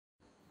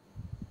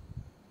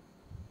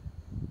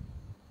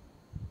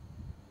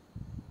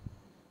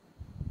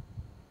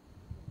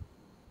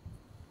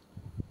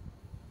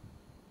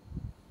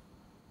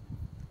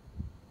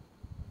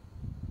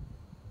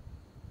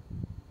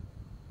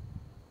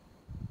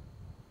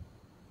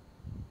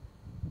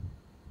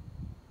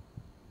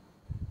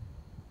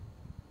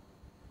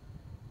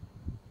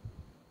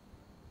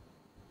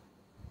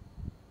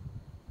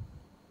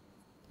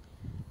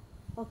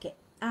Okay.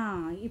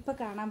 ഇപ്പം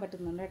കാണാൻ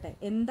പറ്റുന്നുണ്ട് കേട്ടോ.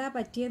 എന്താ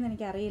പറ്റിയെന്ന്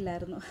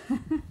എനിക്കറിയില്ലായിരുന്നു.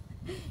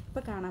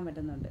 ഇപ്പം കാണാൻ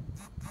പറ്റുന്നുണ്ട്.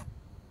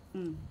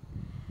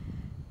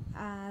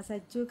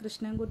 Sachu,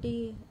 Krishnankutty,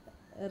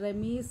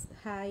 Ramees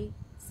hi,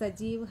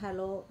 Sajeev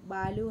hello,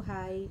 Balu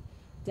hi,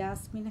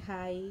 Jasmine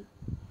hi,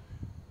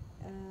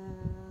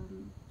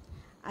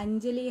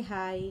 Anjali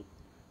hi,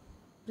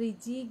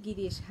 Priji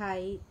Girish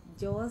hi,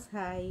 Jose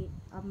hi,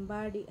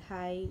 Ambadi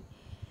hi,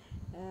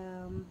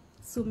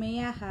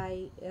 Sumaya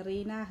hi,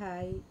 Reena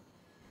hi,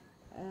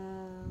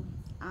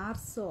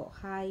 ആർസോ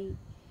hi,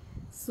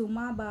 Suma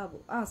Babu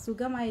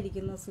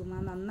സുഖമായിരിക്കുന്നു സുമ,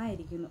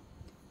 നന്നായിരിക്കുന്നു.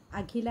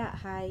 അഖില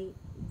hi,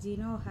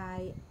 Jino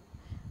hi,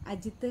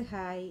 Ajith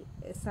hi,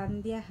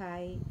 സന്ധ്യ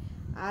hi,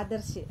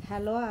 Adarsh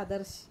hello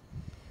Adarsh,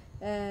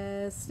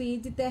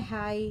 Sreejith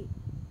hi,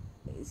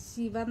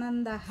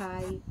 Sivananda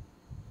hi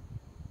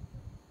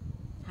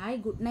hi.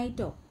 Good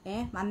നൈറ്റോ?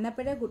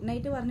 വന്നപ്പോഴേ ഗുഡ്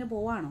നൈറ്റ് പറഞ്ഞ്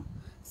പോവാണോ?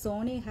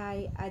 Sony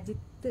hi,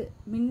 Ajith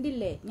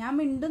മിണ്ടില്ലേ? ഞാൻ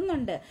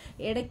മിണ്ടുന്നുണ്ട്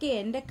ഇടയ്ക്ക്.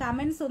 എൻ്റെ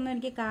കമൻസ് ഒന്നും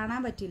എനിക്ക് കാണാൻ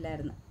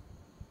പറ്റില്ലായിരുന്നു.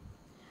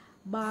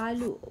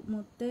 ബാലു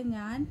മുത്ത്,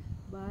 ഞാൻ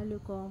ബാലു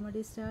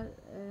കോമഡി സ്റ്റാർ.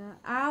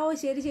 ഓ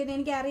ശരി ശരി,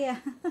 എനിക്കറിയാം.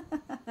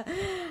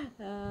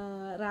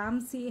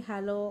 റാംസി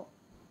ഹലോ,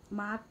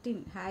 മാർട്ടിൻ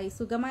ഹായ്,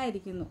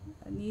 സുഖമായിരിക്കുന്നു.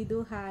 നീതു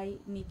ഹായ്,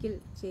 നിഖിൽ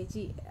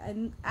ചേച്ചി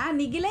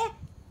നിഖിലേ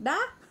ഡാ.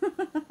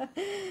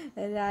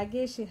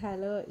 Rakesh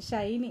hello,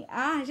 Shiny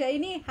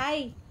Shiny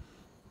hi.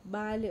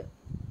 ബാലു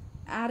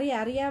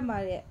അറിയാം.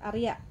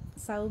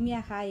 Soumya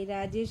hi,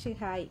 Rajesh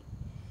hi,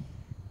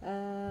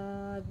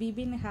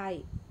 Bibin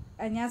hi.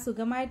 ഞാൻ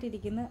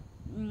സുഖമായിട്ടിരിക്കുന്നു.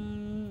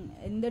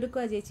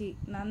 എന്തെടുക്കുക ചേച്ചി?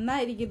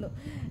 നന്നായിരിക്കുന്നു,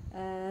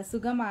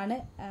 സുഖമാണ്.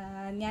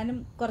 ഞാനും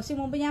കുറച്ച്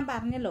മുമ്പ് ഞാൻ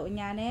പറഞ്ഞല്ലോ,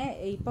 ഞാൻ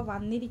ഇപ്പോൾ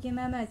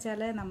വന്നിരിക്കുന്നതെന്ന്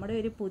വെച്ചാൽ നമ്മുടെ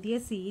ഒരു പുതിയ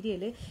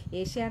സീരിയൽ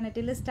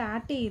ഏഷ്യാനെറ്റിൽ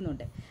സ്റ്റാർട്ട്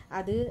ചെയ്യുന്നുണ്ട്.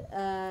 അത്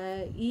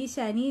ഈ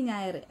ശനി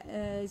ഞായർ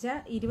വെച്ചാൽ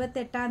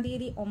 28-ാം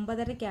തീയതി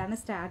 9:30-ക്കാണ്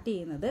സ്റ്റാർട്ട്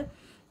ചെയ്യുന്നത്.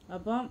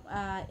 അപ്പം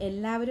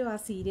എല്ലാവരും ആ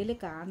സീരിയൽ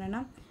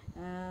കാണണം.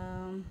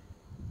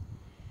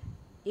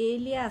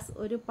 ഏലിയാസ്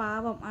ഒരു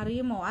പാവം,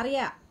 അറിയുമോ?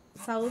 അറിയാം.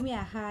 Soumya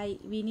hi,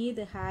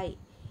 Vineeth hi,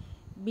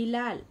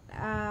 Bilal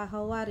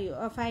how are you?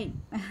 Fine.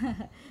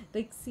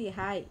 റിക്സി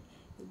hi,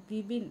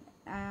 Bibin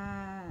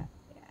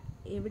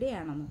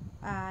എവിടെയാണെന്ന്.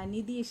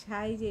 നിതീഷ്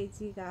ഹായ്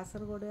ചേച്ചി.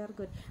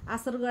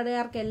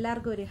 കാസർഗോഡുകാർക്ക്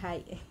എല്ലാവർക്കും ഒരു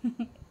ഹായ്.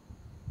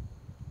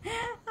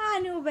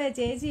 അനൂപ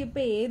ചേച്ചി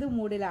ഇപ്പം ഏത്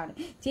മൂഡിലാണ്?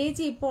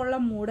 ചേച്ചി ഇപ്പോൾ ഉള്ള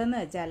മൂഡെന്ന്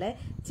വെച്ചാൽ,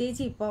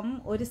 ചേച്ചി ഇപ്പം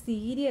ഒരു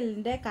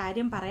സീരിയലിൻ്റെ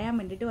കാര്യം പറയാൻ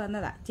വേണ്ടിയിട്ട്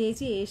വന്നതാണ്.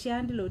 ചേച്ചി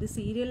ഏഷ്യാനെറ്റിൽ ഒരു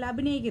സീരിയലിൽ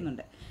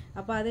അഭിനയിക്കുന്നുണ്ട്.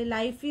 അപ്പോൾ അത്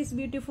ലൈഫ് ഈസ്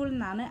ബ്യൂട്ടിഫുൾ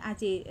എന്നാണ്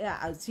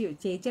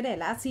ചേച്ചിയുടെ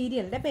അല്ല ആ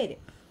സീരിയലിൻ്റെ പേര്.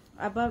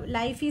 അപ്പോൾ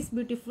ലൈഫ് ഈസ്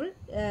ബ്യൂട്ടിഫുൾ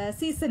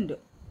സീസൺ 2.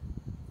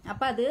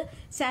 അപ്പം അത്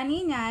ശനി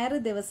ഞായർ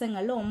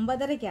ദിവസങ്ങളിൽ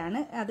 9:30-ക്കാണ്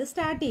അത്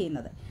സ്റ്റാർട്ട്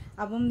ചെയ്യുന്നത്.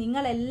 അപ്പം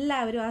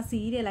നിങ്ങളെല്ലാവരും ആ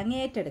സീരിയൽ അങ്ങ്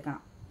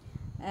ഏറ്റെടുക്കണം.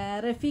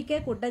 റഫീഖെ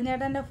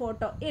കുട്ടൻചേട്ടൻ്റെ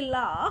ഫോട്ടോ ഇല്ല.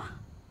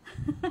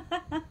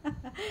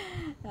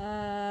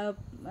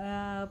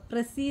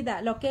 പ്രസീത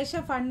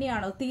ലൊക്കേഷൻ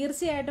ഫണ്ണിയാണോ?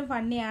 തീർച്ചയായിട്ടും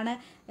ഫണ്ണിയാണ്.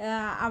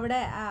 അവിടെ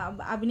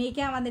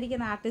അഭിനയിക്കാൻ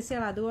വന്നിരിക്കുന്ന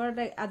ആർട്ടിസ്റ്റുകൾ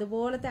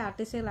അതുപോലത്തെ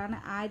ആർട്ടിസ്റ്റുകളാണ്.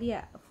 ആര്യ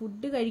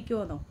ഫുഡ്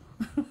കഴിക്കുമെന്നോ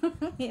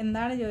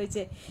എന്താണ്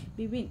ചോദിച്ചത്?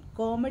 ബിബിൻ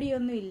കോമഡി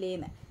ഒന്നും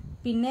ഇല്ലേന്ന്.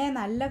 പിന്നെ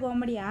നല്ല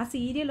കോമഡി. ആ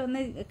സീരിയൽ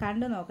ഒന്ന്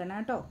കണ്ടു നോക്കണം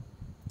കേട്ടോ.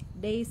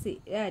 ഡെയ്സി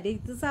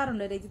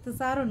രജിത്ത്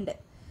സാറുണ്ട്.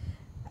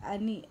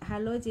 അനി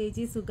ഹലോ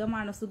ചേച്ചി,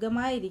 സുഖമാണോ?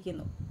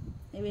 സുഖമായിരിക്കുന്നു.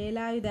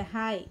 Velayudha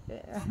hi.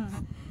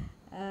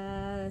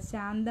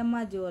 Shanthamma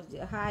George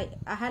hi.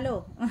 Hello.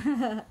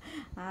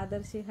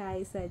 Adarsh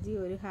hi. Saji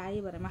ഒരു ഹായ്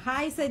പറയാം.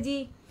 ഹായ് സജി.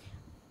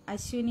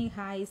 അശ്വിനി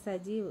ഹായ്.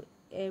 സജീവ്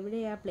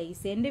എവിടെയാ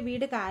പ്ലേസ്? എൻ്റെ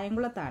വീട്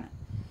കായംകുളത്താണ്.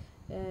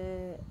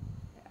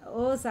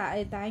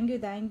 Thank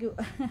you.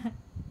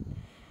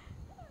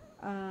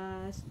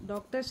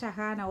 Doctor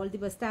Shahana all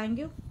the best. Thank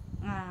you.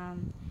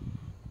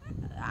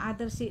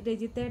 Adarshi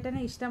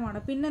രജിത്തേട്ടനെ ഇഷ്ടമാണ്.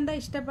 പിന്നെന്താ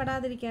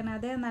ഇഷ്ടപ്പെടാതിരിക്കാൻ?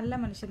 അതേ നല്ല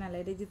മനുഷ്യനല്ലേ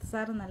രജിത്ത്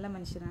സാറ്? നല്ല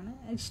മനുഷ്യനാണ്,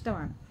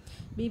 ഇഷ്ടമാണ്.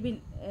 Bibin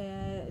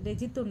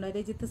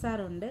Rajith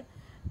സാറുണ്ട്.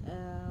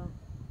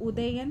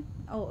 Udayan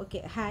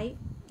okay hi.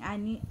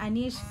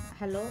 Aneesh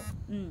hello.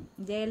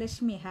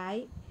 Jayalakshmi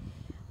hi.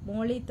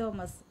 മോളി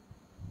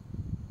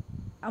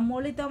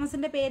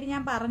തോമസിൻ്റെ പേര്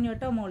ഞാൻ പറഞ്ഞു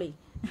കേട്ടോ, മോളി.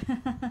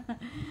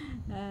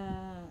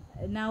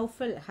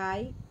 നൗഫൽ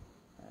ഹായ്.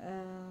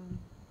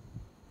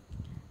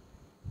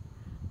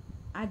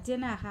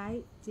 അജന ഹായ്.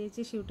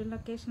 ചേച്ചി ഷൂട്ടിംഗ്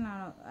ലൊക്കേഷൻ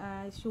ആണോ?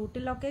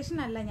 ഷൂട്ടിംഗ് ലൊക്കേഷൻ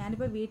അല്ല,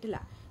 ഞാനിപ്പോൾ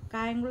വീട്ടിലാണ്.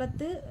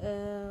 കായംകുളത്ത്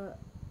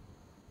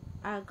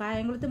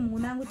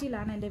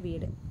 3-കുറ്റിയിലാണ് എൻ്റെ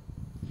വീട്.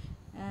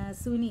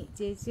 സുനി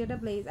ചേച്ചിയുടെ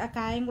പ്ലേസ്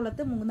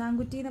കായംകുളത്ത്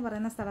 3-കുറ്റി എന്ന്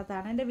പറയുന്ന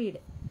സ്ഥലത്താണ് എൻ്റെ വീട്.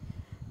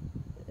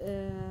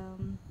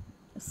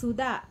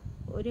 സുധ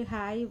ഒരു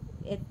ഹായ്.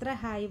 എത്ര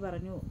ഹായ്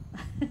പറഞ്ഞു?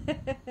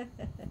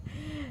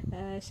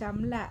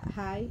 ഷംല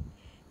ഹായ്.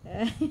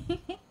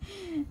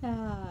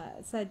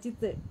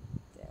 സജിത്ത്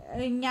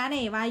ഞാനേ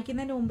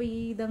വായിക്കുന്നതിന് മുമ്പ്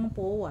ഇതങ്ങ്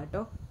പോവുക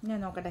കേട്ടോ. ഞാൻ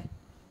നോക്കട്ടെ.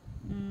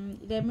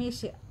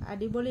 രമേശ്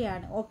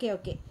അടിപൊളിയാണ്. ഓക്കെ.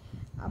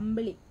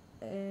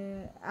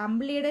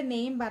 അമ്പിളിയുടെ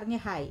നെയിം പറഞ്ഞ്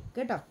ഹായ്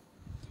കേട്ടോ.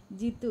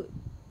 ജിത്തു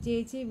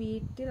ചേച്ചി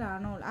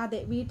വീട്ടിലാണോ? അതെ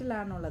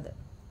വീട്ടിലാണുള്ളത്.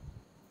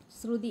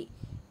 ശ്രുതി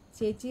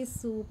ചേച്ചി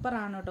സൂപ്പർ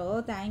ആണ് കേട്ടോ.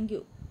 Thank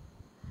you.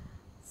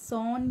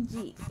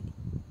 സോൺജി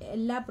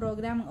എല്ലാ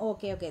പ്രോഗ്രാമും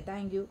okay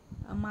thank you.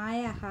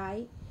 Maya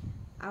hi.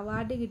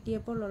 Award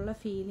കിട്ടിയപ്പോൾ ഉള്ള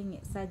feeling.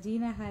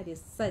 Sajina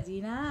Haris.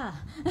 Sajina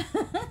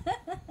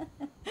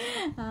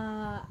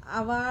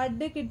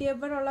award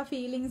കിട്ടിയപ്പോഴുള്ള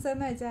feelings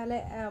എന്ന് വെച്ചാൽ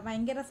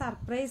ഭയങ്കര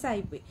സർപ്രൈസ്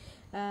ആയിപ്പോയി.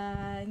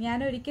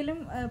 ഞാനൊരിക്കലും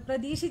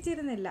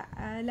പ്രതീക്ഷിച്ചിരുന്നില്ല.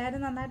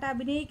 എല്ലാവരും നന്നായിട്ട്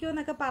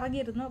അഭിനയിക്കുമെന്നൊക്കെ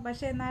പറഞ്ഞിരുന്നു.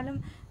 പക്ഷെ എന്നാലും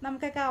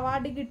നമുക്കൊക്കെ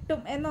അവാർഡ്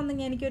കിട്ടും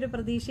എന്നൊന്നും എനിക്കൊരു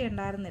പ്രതീക്ഷ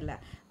ഉണ്ടായിരുന്നില്ല.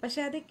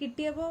 പക്ഷെ അത്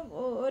കിട്ടിയപ്പോൾ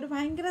ഒരു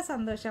ഭയങ്കര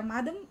സന്തോഷം.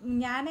 അതും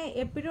ഞാൻ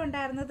എപ്പോഴും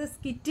ഉണ്ടായിരുന്നത്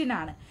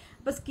സ്കിറ്റിനാണ്.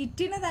 അപ്പോൾ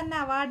സ്കിറ്റിന് തന്നെ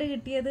അവാർഡ്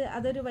കിട്ടിയത്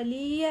അതൊരു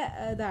വലിയ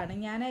ഇതാണ്.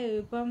 ഞാൻ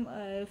ഇപ്പം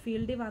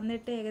ഫീൽഡിൽ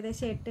വന്നിട്ട്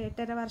ഏകദേശം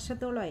 8-8.5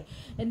 വർഷത്തോളമായി.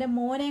 എൻ്റെ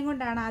മോനെയും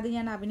കൊണ്ടാണ് ആദ്യം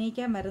ഞാൻ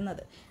അഭിനയിക്കാൻ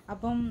വരുന്നത്.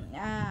 അപ്പം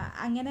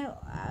അങ്ങനെ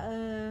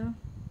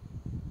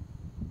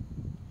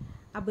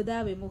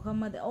Abu Dhabi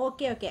Muhammad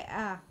okay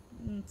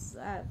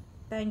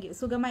thank you.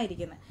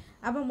 സുഖമായിരിക്കുന്നു.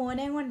 അപ്പോൾ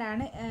മോനെയും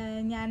കൊണ്ടാണ്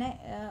ഞാൻ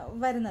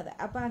വരുന്നത്.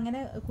 അപ്പോൾ അങ്ങനെ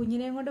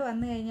കുഞ്ഞിനെയും കൊണ്ട്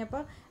വന്നു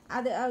കഴിഞ്ഞപ്പോൾ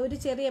അത് ഒരു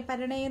ചെറിയ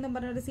പരിണയെന്നും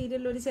പറഞ്ഞൊരു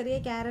സീരിയലിൽ ഒരു ചെറിയ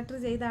ക്യാരക്ടർ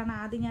ചെയ്താണ്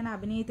ആദ്യം ഞാൻ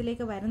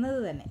അഭിനയത്തിലേക്ക് വരുന്നത്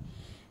തന്നെ.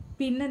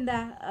 പിന്നെന്താ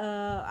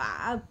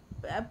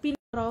പിന്നെ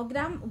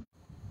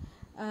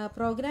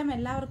പ്രോഗ്രാം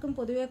എല്ലാവർക്കും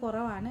പൊതുവേ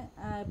കുറവാണ്.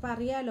 ഇപ്പം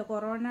അറിയാമല്ലോ,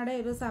 കൊറോണയുടെ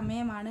ഒരു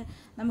സമയമാണ്.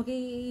 നമുക്ക്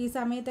ഈ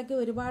സമയത്തൊക്കെ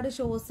ഒരുപാട്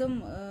ഷോസും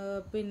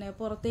പിന്നെ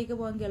പുറത്തേക്ക്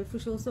പോകാൻ ഗൾഫ്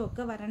ഷോസും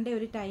ഒക്കെ വരേണ്ട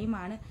ഒരു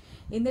ടൈമാണ്.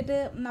 എന്നിട്ട്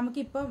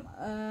നമുക്കിപ്പം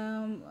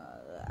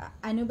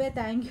അനൂപേ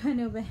താങ്ക് യു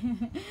അനൂപേ.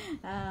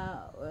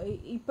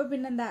 ഇപ്പം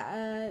പിന്നെന്താ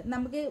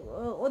നമുക്ക്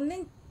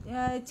ഒന്നും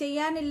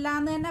ചെയ്യാനില്ല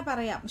എന്ന് തന്നെ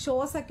പറയാം.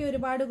 ഷോസൊക്കെ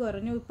ഒരുപാട്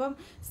കുറഞ്ഞു. ഇപ്പം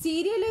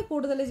സീരിയൽ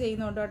കൂടുതൽ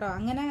ചെയ്യുന്നുണ്ട് കേട്ടോ.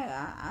 അങ്ങനെ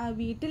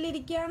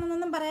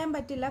വീട്ടിലിരിക്കുകയാണെന്നൊന്നും പറയാൻ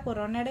പറ്റില്ല.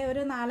 കൊറോണയുടെ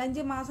ഒരു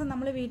 4-5 മാസം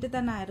നമ്മൾ വീട്ടിൽ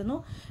തന്നെ ആയിരുന്നു.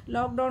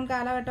 ലോക്ക്ഡൗൺ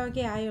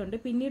കാലഘട്ടമൊക്കെ ആയതുകൊണ്ട്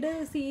പിന്നീട്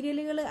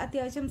സീരിയലുകൾ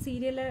അത്യാവശ്യം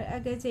സീരിയൽ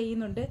ഒക്കെ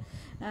ചെയ്യുന്നുണ്ട്.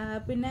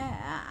 പിന്നെ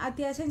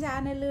അത്യാവശ്യം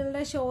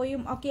ചാനലുകളുടെ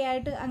ഷോയും ഒക്കെ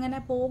ആയിട്ട്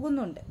അങ്ങനെ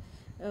പോകുന്നുണ്ട്.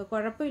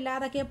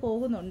 കുഴപ്പമില്ലാതൊക്കെ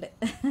പോകുന്നുണ്ട്.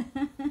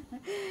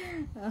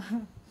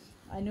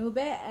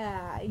 അനൂപെ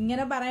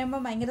ഇങ്ങനെ പറയുമ്പോൾ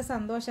ഭയങ്കര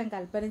സന്തോഷം.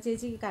 കൽപ്പന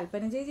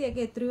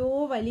ചേച്ചിയൊക്കെ എത്രയോ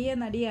വലിയ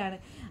നടിയാണ്.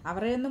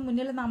 അവരെയൊന്നും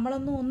മുന്നിൽ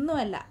നമ്മളൊന്നും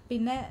ഒന്നുമല്ല.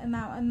 പിന്നെ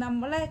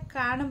നമ്മളെ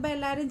കാണുമ്പോൾ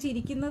എല്ലാവരും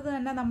ചിരിക്കുന്നത്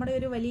തന്നെ നമ്മുടെ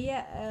ഒരു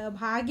വലിയ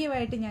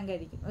ഭാഗ്യമായിട്ട് ഞാൻ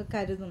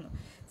കരുതുന്നു.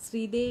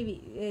 ശ്രീദേവി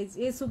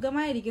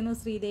സുഖമായിരിക്കുന്നു.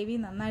 ശ്രീദേവി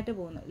നന്നായിട്ട്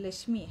പോകുന്നു.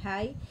 Lakshmi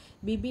hi.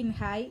 Bibin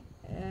hi.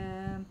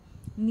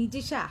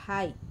 നിജിഷ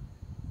hi.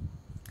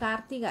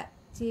 Karthika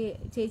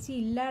ചേച്ചി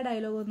ഇല്ല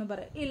ഡയലോഗ് ഒന്ന്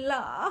പറയും. ഇല്ല,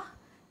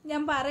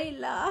 ഞാൻ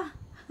പറയില്ല.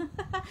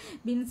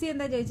 ബിൻസി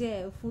എന്താ ചോദിച്ചേ?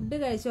 ഫുഡ്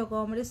കഴിച്ചോ?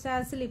 കോമഡി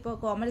സ്റ്റാർസിൽ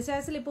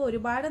ഇപ്പോൾ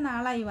ഒരുപാട്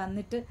നാളായി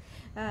വന്നിട്ട്.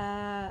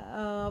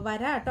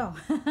 വരാട്ടോ.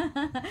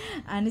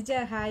 Anuja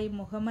hi.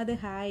 Muhammad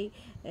hi.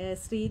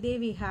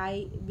 Sridevi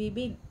hi.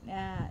 Bibin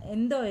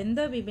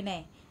എന്തോ ബിബിനെ.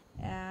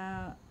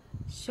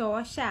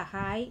 ശോഷ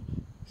hi.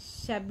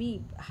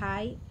 Shabeeb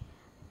hi.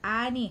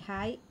 Annie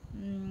hi.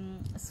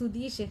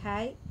 Sudheesh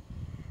hi.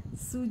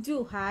 Suju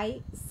hi.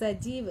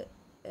 Sajeev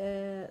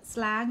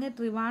slang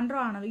Trivandrum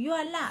ആണോ? അയ്യോ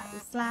അല്ല,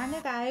 സ്ലാങ്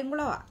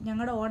കായംകുളമാണ്.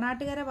 ഞങ്ങളുടെ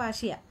ഓണാട്ടുകര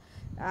ഭാഷയാണ്.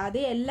 അത്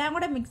എല്ലാം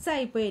കൂടെ മിക്സ്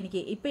ആയിപ്പോയി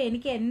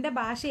എനിക്ക് എൻ്റെ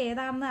ഭാഷ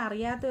ഏതാണെന്ന്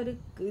അറിയാത്ത ഒരു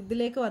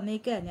ഇതിലേക്ക്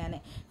വന്നേക്കുക ഞാൻ.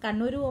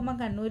 കണ്ണൂർ പോകുമ്പോൾ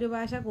കണ്ണൂർ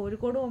ഭാഷ,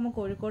 കോഴിക്കോട് പോകുമ്പോൾ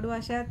കോഴിക്കോട്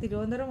ഭാഷ,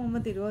 തിരുവനന്തപുരം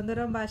പോകുമ്പോൾ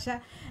തിരുവനന്തപുരം ഭാഷ.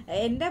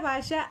 എൻ്റെ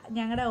ഭാഷ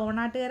ഞങ്ങളുടെ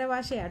Onattukara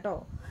ഭാഷയാട്ടോ.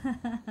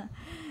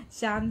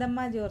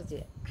 Shanthamma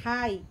George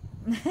hi.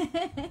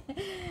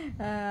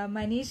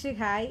 Manish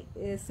hi.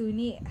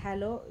 Suni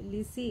hello.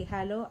 Lissy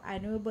hello.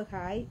 Anoop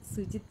hi.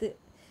 Sujith.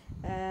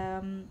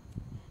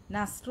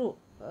 Nasru.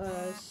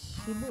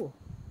 Shibu.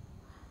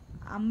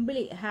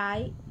 അമ്പിളി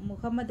hi.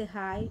 Muhammad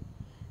hi.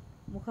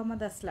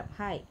 Muhammad Aslam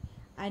hi.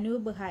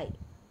 Anoop hi.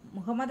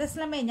 Muhammad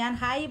അസ്ലമേ ഞാൻ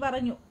ഹായ്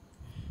പറഞ്ഞു.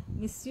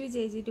 മിസ് യു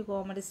ചേച്ചി ടു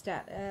കോമഡി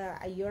സ്റ്റാർ.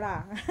 അയ്യോടാ.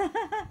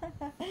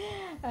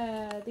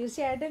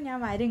 തീർച്ചയായിട്ടും ഞാൻ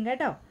വരും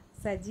കേട്ടോ.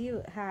 Sajeev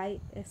hi.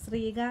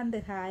 Srikanth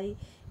hi.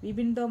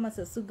 Bibin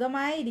Thomas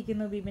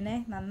സുഖമായിരിക്കുന്നു ബിബിനെ,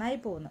 നന്നായി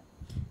പോകുന്നു.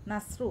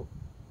 നസ്രു.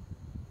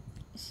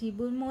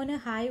 ഷിബുമോന്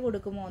ഹായ്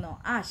കൊടുക്കുമോന്നോ?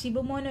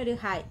 ഷിബുമോനൊരു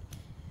ഹായ്.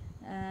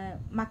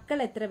 മക്കൾ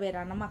എത്ര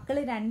പേരാണ്? മക്കൾ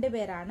 2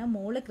 പേരാണ്.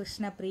 മോള്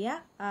കൃഷ്ണപ്രിയ,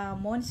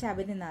 മോൻ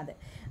ശബരിനാഥ്.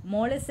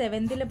 മോള്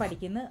 7th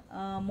പഠിക്കുന്നു.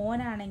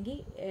 മോനാണെങ്കിൽ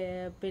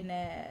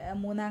പിന്നെ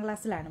 3ാം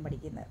ക്ലാസ്സിലാണ്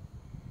പഠിക്കുന്നത്.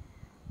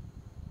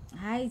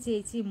 ഹായ്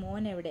ചേച്ചി.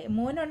 മോൻ എവിടെ?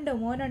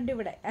 മോനുണ്ട്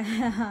ഇവിടെ.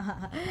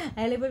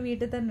 അയാളിപ്പോൾ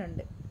വീട്ടിൽ തന്നെ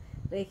ഉണ്ട്.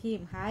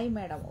 റഹീം ഹായ്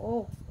മാഡം.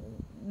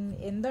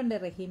 എന്തുണ്ട്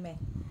റഹീമേ?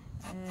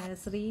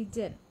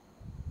 Sreejan.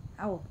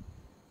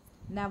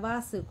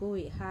 Nawaz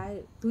കൂയി hi.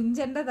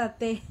 തുഞ്ചൻ്റെ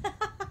തത്തേ.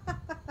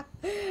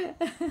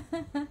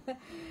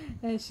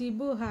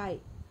 Shibu hi.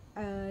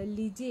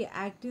 Liji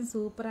acting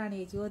സൂപ്പറാണ്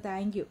ചേച്ചി.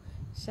 Thank you.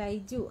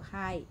 Shaiju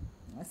hi.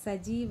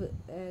 Sajeev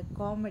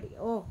comedy.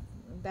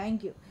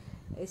 Thank you.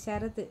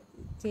 Sarath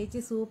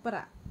ചേച്ചി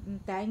സൂപ്പറാ.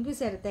 താങ്ക് യു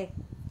ശരത്തെ.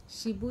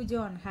 Shibu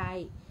John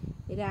hi.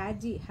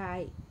 രാജി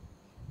hi.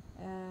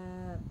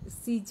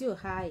 Siju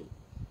hi.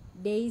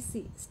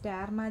 Daisy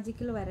star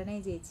മാജിക്കിൽ വരണേ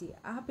ചേച്ചി.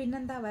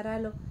 പിന്നെന്താ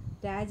വരാലോ.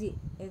 രാജി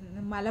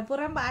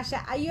മലപ്പുറം ഭാഷ.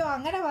 അയ്യോ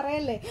അങ്ങനെ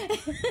പറയല്ലേ.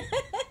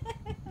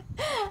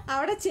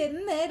 അവിടെ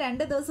ചെന്ന്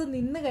 2 ദിവസം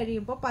നിന്ന്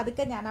കഴിയുമ്പോൾ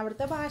പതുക്കെ ഞാൻ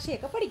അവിടുത്തെ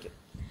ഭാഷയൊക്കെ പഠിക്കും.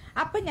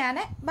 അപ്പം ഞാൻ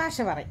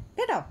ഭാഷ പറയും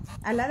കേട്ടോ.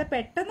 അല്ലാതെ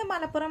പെട്ടെന്ന്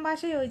മലപ്പുറം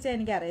ഭാഷ ചോദിച്ചാൽ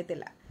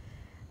എനിക്കറിയത്തില്ല.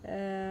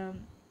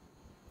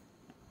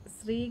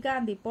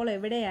 ശ്രീകാന്ത് ഇപ്പോൾ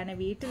എവിടെയാണ്?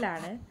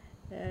 വീട്ടിലാണ്.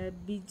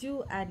 ബിജു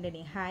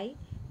ആൻ്റണി ഹായ്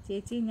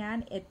ചേച്ചി, ഞാൻ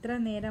എത്ര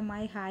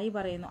നേരമായി ഹായ്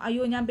പറയുന്നു.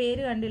 അയ്യോ, ഞാൻ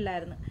പേര്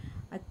കണ്ടില്ലായിരുന്നു.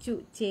 അച്ചു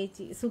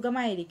ചേച്ചി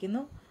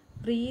സുഖമായിരിക്കുന്നു.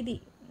 പ്രീതി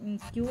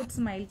ക്യൂട്ട്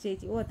സ്മൈൽ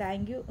ചേച്ചി. ഓ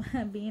thank you.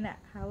 Beena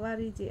how are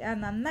you?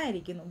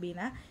 നന്നായിരിക്കുന്നു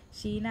ബീന.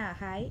 ഷീന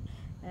ഹായ്.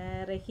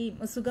 റഹീം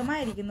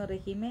സുഖമായിരിക്കുന്നു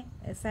റഹീമെ.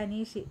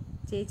 സനീഷ്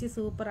ചേച്ചി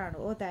സൂപ്പറാണ്.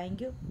 ഓ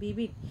thank you.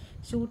 Bibin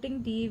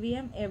shooting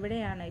TVM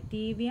എവിടെയാണ്?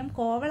 TVM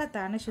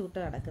കോവളത്താണ് ഷൂട്ട്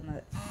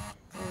നടക്കുന്നത്.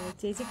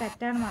 ചേച്ചി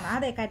കറ്റാണമാണ്.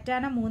 അതെ,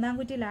 കറ്റാന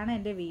മൂന്നാംകുറ്റിയിലാണ്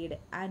എൻ്റെ വീട്.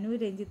 അനു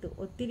രഞ്ജിത്ത്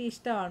ഒത്തിരി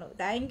ഇഷ്ടമാണ്.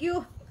 Thank you.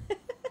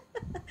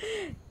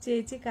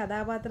 ചേച്ചി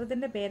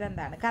കഥാപാത്രത്തിൻ്റെ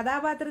പേരെന്താണ്?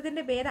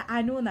 കഥാപാത്രത്തിൻ്റെ പേര്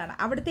അനു എന്നാണ്.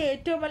 അവിടുത്തെ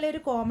ഏറ്റവും വലിയൊരു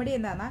കോമഡി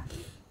എന്താണെന്നാ,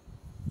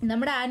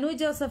 നമ്മുടെ അനു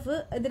ജോസഫ്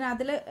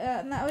ഇതിനകത്തിൽ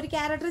ഒരു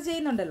ക്യാരക്ടർ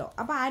ചെയ്യുന്നുണ്ടല്ലോ.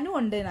 അപ്പം അനു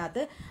ഉണ്ട്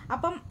ഇതിനകത്ത്.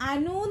 അപ്പം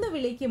അനു എന്ന്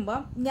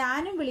വിളിക്കുമ്പം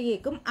ഞാനും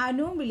വിളിയേക്കും,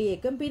 അനുവും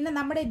വിളിയേക്കും. പിന്നെ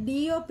നമ്മുടെ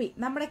DOP,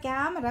 നമ്മുടെ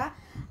ക്യാമറ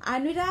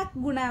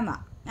അനുരാഗ് ഗുണ.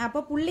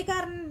 അപ്പോൾ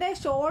പുള്ളിക്കാരൻ്റെ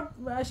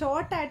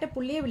ഷോർട്ടായിട്ട്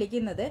പുള്ളിയെ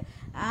വിളിക്കുന്നത്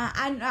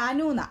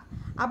അനുന.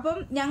 അപ്പം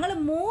ഞങ്ങൾ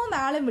 3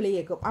 ആളും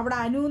വിളിയേക്കും അവിടെ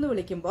അനു എന്ന്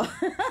വിളിക്കുമ്പോൾ.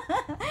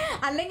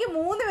 അല്ലെങ്കിൽ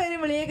 3 പേരും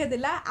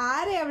വിളിയേക്കത്തില്ല.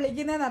 ആരെയാണ്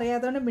വിളിക്കുന്നതെന്ന്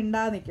അറിയാത്തതുകൊണ്ട്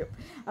മിണ്ടാതെ നിൽക്കും.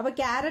 അപ്പോൾ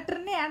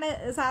ക്യാരക്ടറിനെയാണ്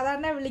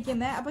സാധാരണ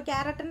വിളിക്കുന്നത്. അപ്പോൾ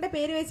ക്യാരക്ടറിൻ്റെ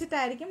പേര്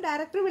വെച്ചിട്ടായിരിക്കും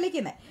ഡയറക്ടർ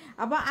വിളിക്കുന്നത്.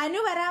 അപ്പോൾ അനു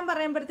വരാൻ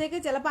പറയുമ്പോഴത്തേക്ക്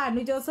ചിലപ്പോൾ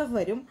അനു ജോസഫ്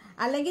വരും,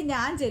 അല്ലെങ്കിൽ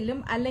ഞാൻ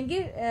ചെല്ലും,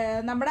 അല്ലെങ്കിൽ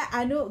നമ്മുടെ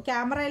അനു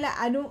ക്യാമറയിൽ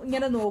അനു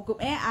ഇങ്ങനെ നോക്കും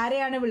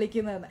ആരെയാണ്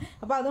വിളിക്കുന്നതെന്ന്.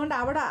 അപ്പോൾ അതുകൊണ്ട്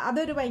അവിടെ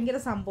അതൊരു ഭയങ്കര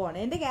സംഭവമാണ്.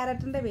 എൻ്റെ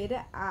ക്യാരക്ടറിൻ്റെ പേര്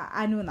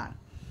അനു എന്നാണ്.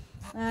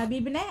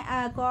 ബിബിനെ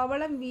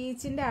കോവളം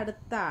ബീച്ചിൻ്റെ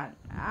അടുത്താണ്.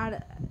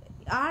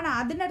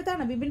 അതിൻ്റെ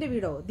അടുത്താണ് ബിബിൻ്റെ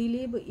വീടോ?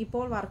 ദിലീപ്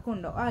ഇപ്പോൾ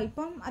വർക്കുണ്ടോ?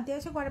 ഇപ്പം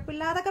അത്യാവശ്യം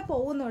കുഴപ്പമില്ലാതൊക്കെ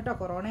പോകുന്നു കേട്ടോ,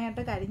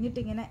 കൊറോണയായിട്ട്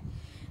കഴിഞ്ഞിട്ടിങ്ങനെ.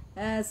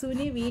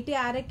 സുനി വീട്ടിൽ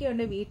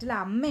ആരൊക്കെയുണ്ട്? വീട്ടിൽ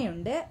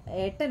അമ്മയുണ്ട്,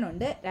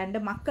 ഏട്ടനുണ്ട്,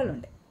 2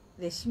 മക്കളുണ്ട്.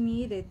 രശ്മി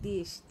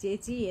രതീഷ്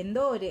ചേച്ചി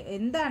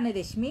എന്താണ്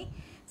രശ്മി?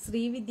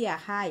 ശ്രീവിദ്യ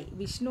ഹായ്.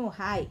 വിഷ്ണു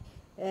ഹായ്.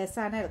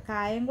 സനൽ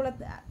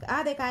കായംകുളത്ത്,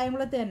 അതെ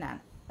കായംകുളത്ത്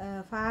തന്നെയാണ്.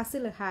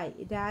 ഫാസിൽ ഹായ്.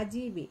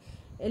 രാജീവി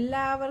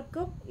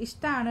എല്ലാവർക്കും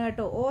ഇഷ്ടമാണ്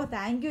കേട്ടോ. ഓ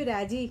താങ്ക് യു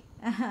രാജി.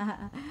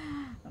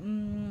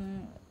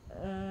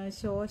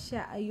 ശോശ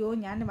അയ്യോ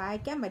ഞാൻ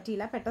വായിക്കാൻ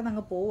പറ്റിയില്ല, പെട്ടെന്ന്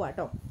അങ്ങ് പോവാ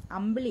കേട്ടോ.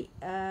 അമ്പിളി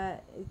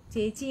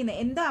ചേച്ചി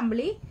എന്തോ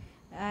അമ്പിളി?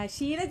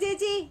 ഷീന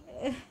ചേച്ചി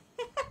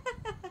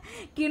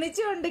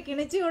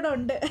കിണിച്ചുകൂടെ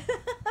ഉണ്ട്.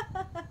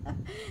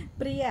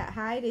 പ്രിയ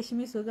ഹായ്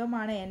രശ്മി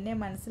സുഖമാണ്, എന്നെ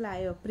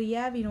മനസ്സിലായോ?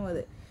 പ്രിയ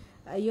വിനോദ്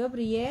അയ്യോ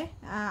പ്രിയേ,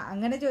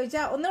 അങ്ങനെ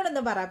ചോദിച്ചാൽ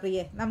ഒന്നുകൂടെ പറ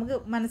പ്രിയേ, നമുക്ക്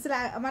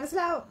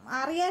മനസ്സിലാവും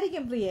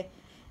അറിയായിരിക്കും പ്രിയേ.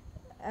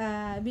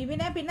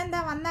 ബിബിനെ പിന്നെന്താ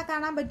വന്നാൽ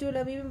കാണാൻ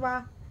പറ്റൂലോ, ബിബിൻ വാ.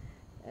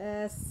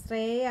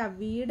 ശ്രേയ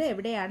വീട്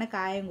എവിടെയാണ്?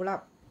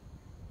 കായംകുളം.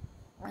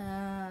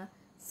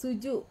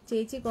 സുജു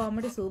ചേച്ചി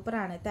കോമഡി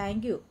സൂപ്പറാണ്,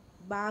 thank you.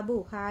 Babu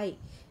hi.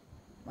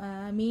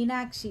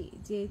 Meenakshi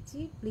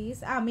ചേച്ചി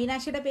പ്ലീസ്.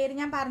 മീനാക്ഷിയുടെ പേര്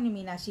ഞാൻ പറഞ്ഞു,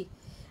 മീനാക്ഷി.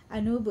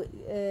 അനൂപ്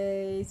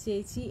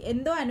ചേച്ചി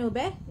എന്തോ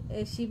അനൂപേ.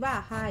 ശിവ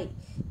ഹായ്.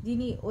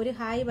 ജിനി ഒരു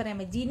ഹായ്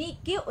പറയാമോ?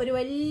 ജിനിക്ക് ഒരു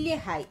വലിയ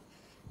ഹായ്.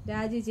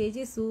 രാജു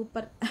ചേച്ചി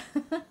സൂപ്പർ.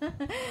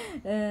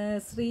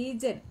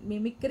 ശ്രീജൻ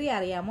മിമിക്രി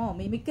അറിയാമോ?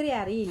 മിമിക്രി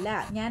അറിയില്ല.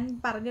 ഞാൻ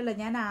പറഞ്ഞല്ലോ,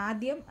 ഞാൻ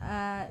ആദ്യം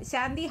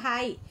ശാന്തി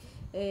ഹായ്.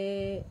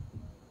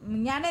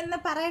 ഞാനെന്ന്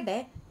പറയട്ടെ,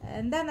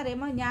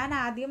 എന്താണെന്നറിയുമോ, ഞാൻ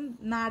ആദ്യം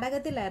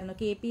നാടകത്തിലായിരുന്നു,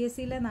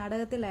 KPSCയിലെ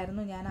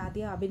നാടകത്തിലായിരുന്നു ഞാൻ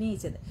ആദ്യം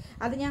അഭിനയിച്ചത്.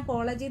 അത് ഞാൻ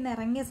കോളേജിൽ നിന്ന്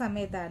ഇറങ്ങിയ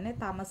സമയത്താണ്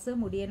തമസ്,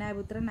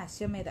 മുടിയനാപുത്രൻ,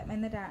 അശ്വമേധം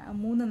എന്ന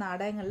 3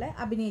 നാടകങ്ങളിൽ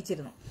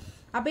അഭിനയിച്ചിരുന്നു.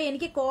 അപ്പോൾ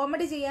എനിക്ക്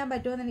കോമഡി ചെയ്യാൻ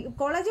പറ്റുമെന്ന് എനിക്ക്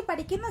കോളേജിൽ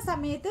പഠിക്കുന്ന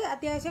സമയത്ത്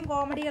അത്യാവശ്യം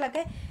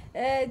കോമഡികളൊക്കെ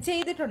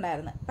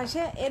ചെയ്തിട്ടുണ്ടായിരുന്നു.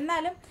 പക്ഷെ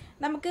എന്നാലും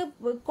നമുക്ക്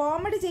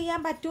കോമഡി ചെയ്യാൻ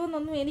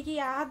പറ്റുമെന്നൊന്നും എനിക്ക്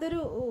യാതൊരു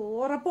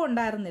ഉറപ്പും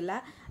ഉണ്ടായിരുന്നില്ല.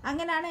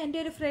 അങ്ങനെയാണ് എൻ്റെ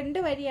ഒരു ഫ്രണ്ട്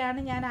വഴിയാണ്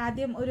ഞാൻ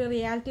ആദ്യം ഒരു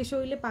റിയാലിറ്റി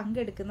ഷോയിൽ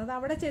പങ്കെടുക്കുന്നത്.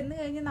 അവിടെ ചെന്ന്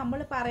കഴിഞ്ഞ് നമ്മൾ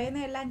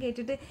പറയുന്നതെല്ലാം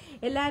കേട്ടിട്ട്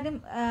എല്ലാവരും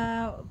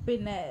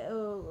പിന്നെ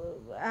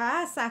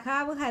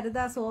സഖാവ്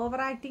ഹരിദാസ്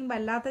ഓവർ ആക്ടിങ്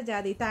വല്ലാത്ത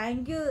ജാതി.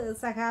 താങ്ക് യു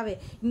സഖാവേ,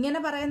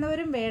 ഇങ്ങനെ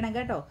പറയുന്നവരും വേണം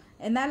കേട്ടോ,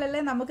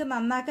 എന്നാലല്ലേ നമുക്ക്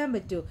നന്നാക്കാൻ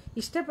പറ്റൂ.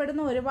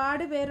 ഇഷ്ടപ്പെടുന്ന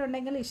ഒരുപാട്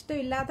പേരുണ്ടെങ്കിൽ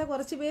ഇഷ്ടമില്ലാത്ത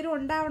കുറച്ച് പേരും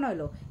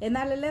ഉണ്ടാവണമല്ലോ,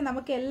 എന്നാലല്ലേ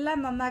നമുക്ക് എല്ലാം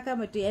നന്നാക്കാൻ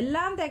പറ്റൂ.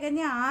 എല്ലാം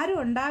തികഞ്ഞ ആരും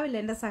ഉണ്ടാവില്ല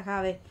എൻ്റെ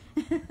സഖാവേ.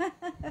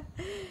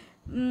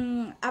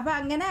 അപ്പം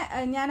അങ്ങനെ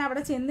ഞാൻ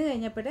അവിടെ ചെന്ന്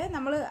കഴിഞ്ഞപ്പോഴേ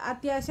നമ്മൾ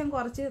അത്യാവശ്യം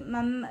കുറച്ച്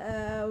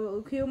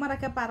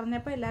ഹ്യൂമറൊക്കെ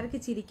പറഞ്ഞപ്പോൾ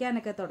എല്ലാവർക്കും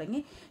ചിരിക്കാനൊക്കെ തുടങ്ങി.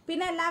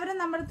 പിന്നെ എല്ലാവരും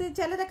നമ്മുടെ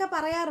ചിലരൊക്കെ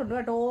പറയാറുണ്ട്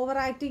കേട്ടോ, ഓവർ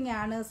ആക്ടിങ്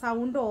ആണ്,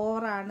 സൗണ്ട്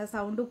ഓവറാണ്,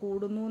 സൗണ്ട്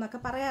കൂടുന്നു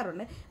എന്നൊക്കെ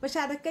പറയാറുണ്ട്. പക്ഷെ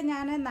അതൊക്കെ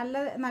ഞാൻ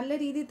നല്ല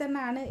രീതിയിൽ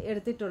തന്നെയാണ്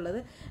എടുത്തിട്ടുള്ളത്.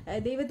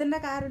 ദൈവത്തിൻ്റെ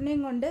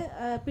കാരുണ്യം കൊണ്ട്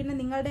പിന്നെ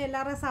നിങ്ങളുടെ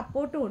എല്ലാവരുടെയും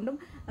സപ്പോർട്ട് കൊണ്ടും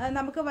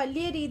നമുക്ക്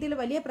വലിയ രീതിയിൽ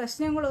വലിയ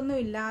പ്രശ്നങ്ങളൊന്നും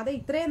ഇല്ലാതെ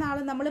ഇത്രയും നാൾ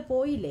നമ്മൾ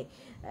പോയില്ലേ.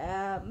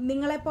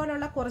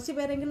 നിങ്ങളെപ്പോലുള്ള കുറച്ച്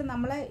പേരെങ്കിലും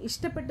നമ്മളെ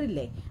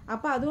ഇഷ്ടപ്പെട്ടില്ലേ.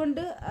 അപ്പോൾ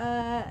അതുകൊണ്ട്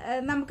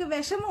നമുക്ക്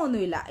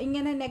വിഷമമൊന്നുമില്ല.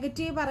 ഇങ്ങനെ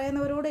നെഗറ്റീവ്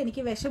പറയുന്നവരോട്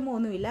എനിക്ക്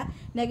വിഷമമൊന്നുമില്ല.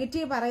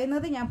 നെഗറ്റീവ്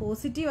പറയുന്നത് ഞാൻ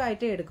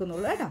പോസിറ്റീവായിട്ടേ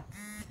എടുക്കുന്നുള്ളൂ കേട്ടോ.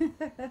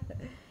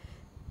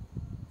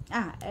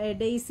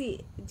 ഡെയ്സി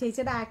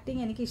ചേച്ചിയുടെ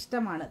ആക്ടിങ് എനിക്ക്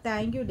ഇഷ്ടമാണ്,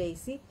 താങ്ക് യു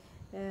ഡെയ്സി.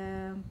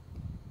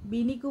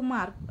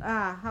 ബിനികുമാർ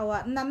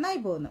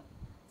നന്നായി പോകുന്നു.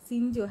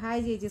 സിഞ്ചു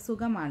ഹായ് ചേച്ചി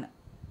സുഖമാണ്.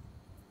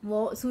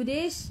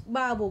 സുരേഷ്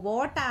ബാബു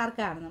വോട്ട്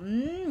ആർക്കാണെന്ന്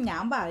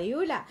ഞാൻ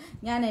പറയൂല,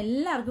 ഞാൻ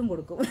എല്ലാവർക്കും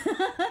കൊടുക്കും.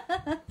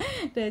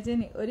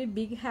 രജനി ഒരു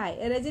ബിഗ് ഹായ്,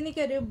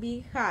 രജനിക്കൊരു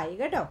ബിഗ് ഹായ്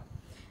കേട്ടോ.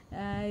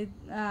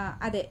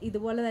 അതെ,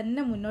 ഇതുപോലെ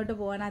തന്നെ മുന്നോട്ട്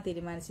പോകാനാണ്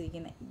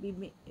തീരുമാനിച്ചിരിക്കുന്നത്.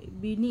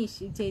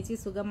 ബിനീഷ് ചേച്ചി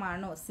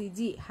സുഖമാണോ?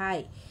 സിജി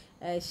ഹായ്.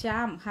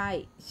 ശ്യാം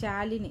ഹായ്.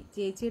 ശാലിനി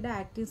ചേച്ചിയുടെ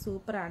ആക്ടിങ്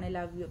സൂപ്പറാണ്,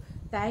 love you.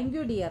 Thank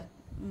you dear.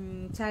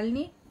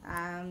 Shalini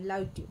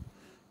love you.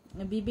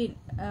 Bibin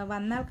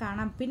വന്നാൽ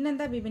കാണാം.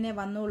 പിന്നെന്താ ബിബിനെ,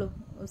 വന്നോളൂ.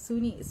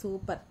 Suni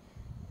super.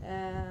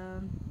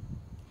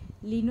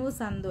 Linu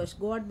Santhosh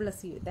God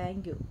bless you.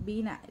 Thank you.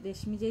 Beena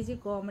Rashmi ചേച്ചി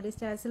കോമഡി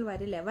സ്റ്റാർസിൽ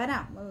വരില്ലേ?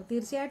 വരാം,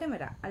 തീർച്ചയായിട്ടും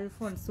വരാം.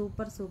 അൽഫോൺ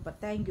സൂപ്പർ സൂപ്പർ,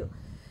 താങ്ക് യു.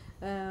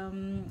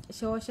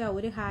 ശോഷ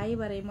ഒരു ഹായ്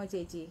പറയുമോ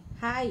ചേച്ചി?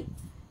 ഹായ്.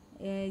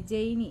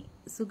 ജെയിനി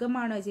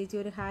സുഖമാണോ ചേച്ചി?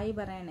 ഒരു ഹായ്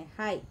പറയണേ.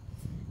 Hi.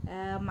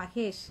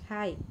 Mahesh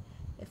hi.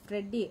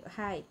 Freddy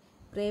hi.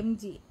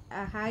 Premji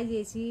hi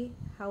ചേച്ചി,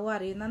 ഹൗ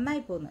ആർ യു?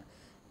 നന്നായി പോന്നു.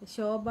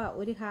 ശോഭ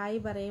ഒരു ഹായ്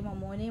പറയുമോ?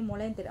 മോനെയും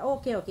മോളെയും തരാം.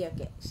 Okay okay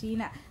okay.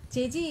 ഷീന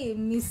ചേച്ചി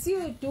മിസ് യു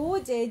ടു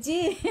ചേച്ചി.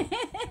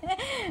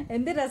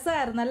 എന്ത്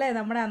രസമായിരുന്നല്ലേ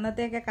നമ്മുടെ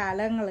അന്നത്തെയൊക്കെ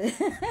കാലങ്ങൾ.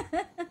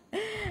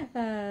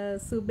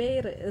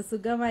 സുബൈർ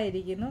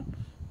സുഖമായിരിക്കുന്നു.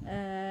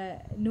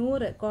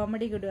 നൂറ്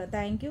കോമഡി കിട്ടുക.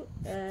 Thank you.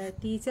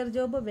 ടീച്ചർ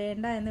ജോബ്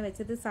വേണ്ട എന്ന്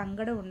വെച്ചത്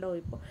സങ്കടമുണ്ടോ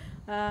ഇപ്പോൾ?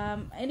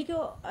 എനിക്ക്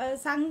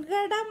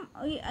സങ്കടം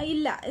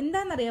ഇല്ല.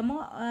 എന്താണെന്നറിയാമോ,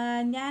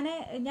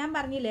 ഞാൻ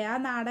പറഞ്ഞില്ലേ, ആ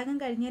നാടകം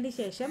കഴിഞ്ഞതിന്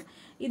ശേഷം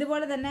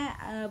ഇതുപോലെ തന്നെ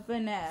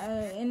പിന്നെ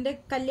എൻ്റെ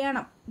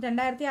കല്യാണം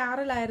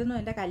 2006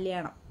 എൻ്റെ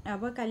കല്യാണം.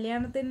 അപ്പോൾ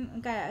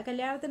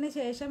കല്യാണത്തിന്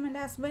ശേഷം എൻ്റെ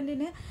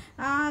ഹസ്ബൻഡിന്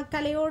ആ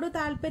കലയോട്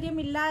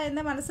താല്പര്യമില്ല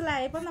എന്ന്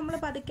മനസ്സിലായപ്പോൾ നമ്മൾ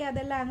പതുക്കെ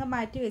അതെല്ലാം അങ്ങ്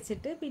മാറ്റി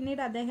വെച്ചിട്ട്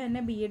പിന്നീട് അദ്ദേഹം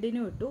എന്നെ BEd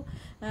വിട്ടു.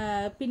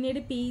 പിന്നീട്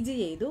PG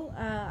ചെയ്തു.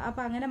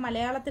 അപ്പോൾ അങ്ങനെ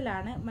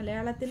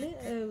മലയാളത്തിൽ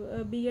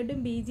BEdും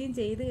PGയും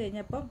ചെയ്ത്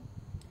കഴിഞ്ഞപ്പം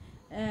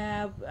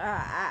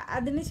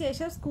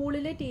അതിനുശേഷം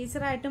സ്കൂളിൽ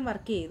ടീച്ചറായിട്ടും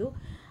വർക്ക് ചെയ്തു.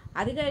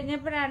 അത്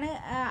കഴിഞ്ഞപ്പോഴാണ്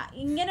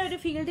ഇങ്ങനെ ഒരു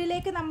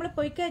ഫീൽഡിലേക്ക് നമ്മൾ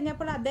പോയി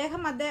കഴിഞ്ഞപ്പോൾ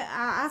അദ്ദേഹം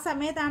ആ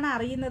സമയത്താണ്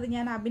അറിയുന്നത്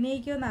ഞാൻ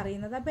അഭിനയിക്കുമെന്ന്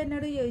അറിയുന്നത്. അപ്പോൾ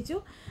എന്നോട് ചോദിച്ചു,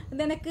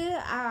 നിനക്ക്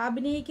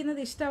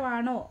അഭിനയിക്കുന്നത്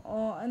ഇഷ്ടമാണോ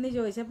എന്ന്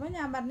ചോദിച്ചപ്പോൾ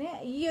ഞാൻ പറഞ്ഞു,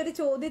 ഈ ഒരു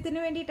ചോദ്യത്തിന്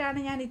വേണ്ടിയിട്ടാണ്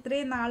ഞാൻ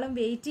ഇത്രയും നാളും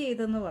വെയിറ്റ്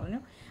ചെയ്തതെന്ന്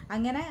പറഞ്ഞു.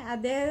 അങ്ങനെ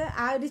അദ്ദേഹം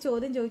ആ ഒരു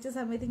ചോദ്യം ചോദിച്ച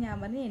സമയത്ത് ഞാൻ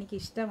പറഞ്ഞു, എനിക്ക്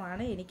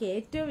ഇഷ്ടമാണ്, എനിക്ക്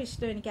ഏറ്റവും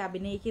ഇഷ്ടം എനിക്ക്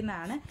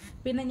അഭിനയിക്കുന്നതാണ്,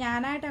 പിന്നെ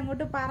ഞാനായിട്ട്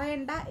അങ്ങോട്ട്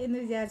പറയണ്ട എന്ന്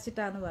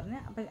വിചാരിച്ചിട്ടാന്ന് പറഞ്ഞു.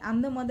 അപ്പം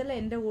അന്ന് മുതൽ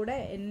എൻ്റെ കൂടെ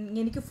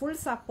എനിക്ക് ഫുൾ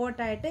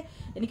സപ്പോർട്ടായിട്ട്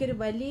എനിക്കൊരു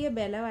വലിയ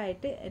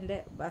ബലമായിട്ട് എൻ്റെ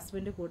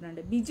ഹസ്ബൻഡ്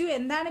കൂടുന്നുണ്ട്. ബിജു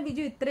എന്താണ്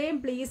ബിജു ഇത്രയും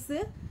പ്ലീസ്?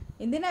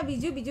 എന്തിനാ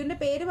ബിജുവിൻ്റെ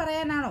പേര്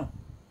പറയാനാണോ?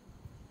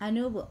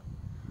 Anoop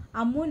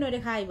അമ്മൂനൊരു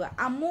hi.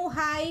 Ammu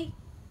hi.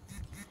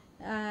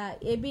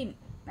 Ebin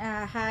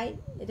hi.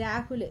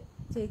 Rahul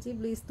ചേച്ചി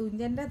പ്ലീസ്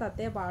തുഞ്ചൻ്റെ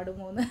തത്തയെ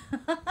പാടുമോന്ന്.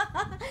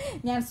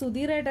 ഞാൻ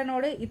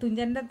സുധീറേട്ടനോട് ഈ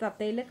തുഞ്ചൻ്റെ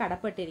തത്തയിൽ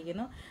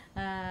കടപ്പെട്ടിരിക്കുന്നു.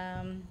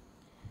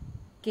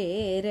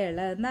 കേരള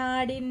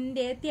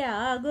നാടിൻ്റെ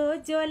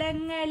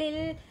ത്യാഗോജ്വലങ്ങളിൽ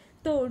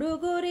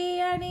തൊടുകുറി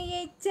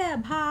അണിയിച്ച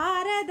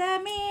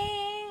ഭാരതമേ,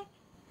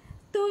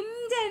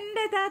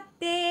 തുഞ്ചന്റെ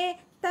തത്തേ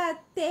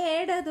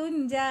തത്തേടെ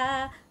തുഞ്ച,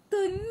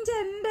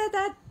 തുഞ്ചന്റെ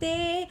തത്തേ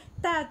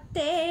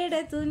തത്തേടെ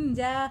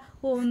തുഞ്ച,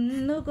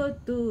 ഒന്നു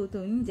കൊത്തു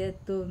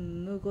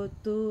തുഞ്ചത്തൊന്നു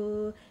കൊത്തു,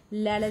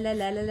 ലലല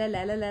ലലല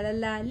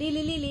ലലല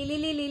ലിലി ലിലി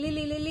ലിലി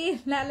ലിലി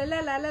ലലല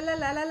ലലല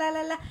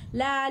ലലല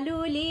ലാലു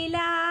ലീല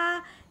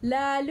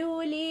ലാലു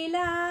ലീല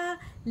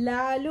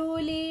ലാലു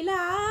ലീല.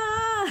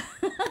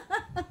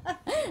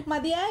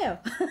 മതിയായോ?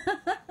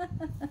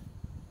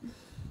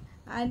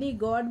 അനി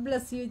ഗോഡ്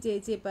ബ്ലസ് യു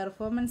ചേച്ചി,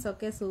 പെർഫോമൻസ്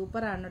ഒക്കെ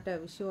സൂപ്പർ ആണ് കേട്ടോ.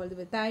 Vishu all the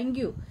best. Thank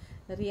you.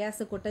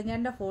 Riyas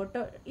കുട്ടഞ്ഞാൻ്റെ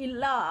photo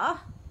ഇല്ല.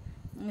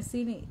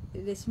 സിനി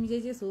രശ്മി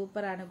ചേച്ചി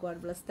സൂപ്പറാണ്,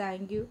 God bless.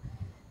 Thank you.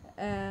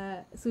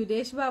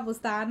 Suresh Babu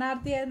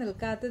സ്ഥാനാർത്ഥിയായി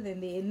നിൽക്കാത്തത്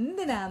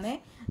എന്തിനാണ്?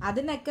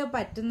 അതിനൊക്കെ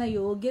പറ്റുന്ന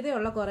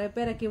യോഗ്യതയുള്ള കുറേ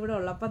പേരൊക്കെ ഇവിടെ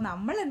ഉള്ളപ്പോൾ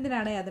നമ്മൾ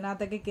എന്തിനാണ്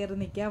അതിനകത്തൊക്കെ കയറി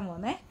നിൽക്കാൻ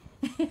പോന്നേ?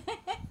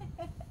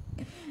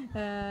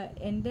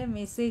 എൻ്റെ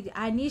മെസ്സേജ്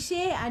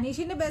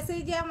അനീഷിൻ്റെ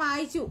മെസ്സേജ് ഞാൻ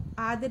വായിച്ചു.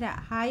 ആതിര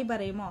ഹായ്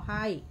പറയുമോ?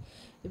 ഹായ്.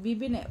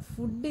 വിപിന്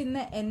ഫുഡ്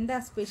ഇന്ന് എന്താ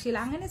സ്പെഷ്യൽ?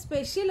 അങ്ങനെ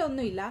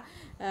സ്പെഷ്യലൊന്നുമില്ല.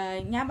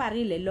 ഞാൻ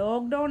പറയില്ലേ,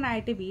 ലോക്ക്ഡൗൺ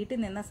ആയിട്ട് വീട്ടിൽ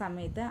നിന്ന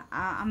സമയത്ത്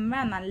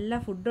അമ്മ നല്ല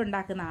ഫുഡ്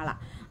ഉണ്ടാക്കുന്ന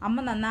ആളാണ്. അമ്മ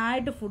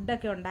നന്നായിട്ട്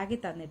ഫുഡൊക്കെ ഉണ്ടാക്കി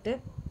തന്നിട്ട്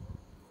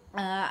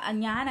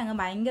ഞാനങ്ങ്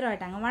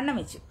ഭയങ്കരമായിട്ട് അങ്ങ് വണ്ണം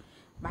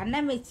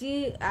വെച്ച്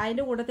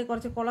അതിൻ്റെ കൂട്ടത്തിൽ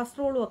കുറച്ച്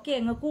കൊളസ്ട്രോളും ഒക്കെ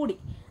അങ്ങ് കൂടി.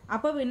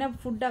 അപ്പോൾ പിന്നെ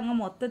ഫുഡ് അങ്ങ്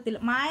മൊത്തത്തിൽ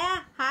മായ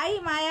ഹായ്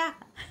മായ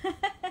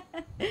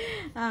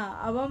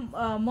അപ്പം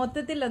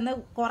മൊത്തത്തിൽ ഒന്ന്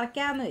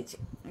കുറയ്ക്കാമെന്ന് വെച്ചു.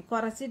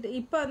 കുറച്ചിട്ട്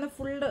ഇപ്പം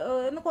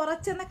ഒന്ന്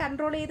കുറച്ചൊന്ന്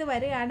കൺട്രോൾ ചെയ്ത്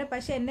വരികയാണ്.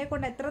 പക്ഷെ എന്നെ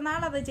കൊണ്ട് എത്ര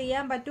നാളത്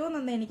ചെയ്യാൻ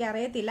പറ്റുമെന്നൊന്നും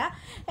എനിക്കറിയത്തില്ല.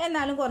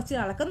 എന്നാലും കുറച്ച്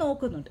നാളൊക്കെ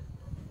നോക്കുന്നുണ്ട്.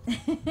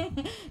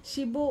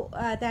 ഷിബു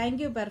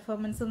താങ്ക് യു,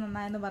 പെർഫോമൻസ്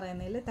നന്നായെന്ന്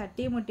പറയുന്നതിൽ.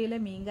 തട്ടിമുട്ടിയിലെ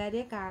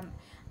മീൻകാരിയെ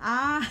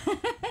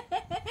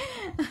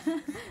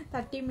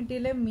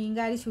തട്ടിമുട്ടിയിലെ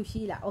മീൻകാരി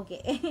സുശീല. ഓക്കെ.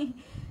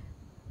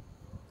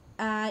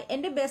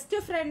 എൻ്റെ ബെസ്റ്റ്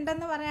ഫ്രണ്ട്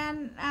എന്ന് പറയാൻ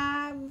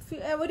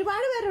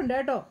ഒരുപാട് പേരുണ്ട്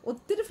കേട്ടോ.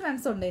 ഒത്തിരി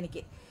ഫ്രണ്ട്സ് ഉണ്ട്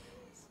എനിക്ക്.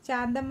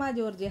 Shanthamma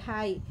George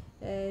hi.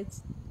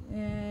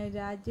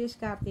 Rajesh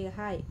Karthik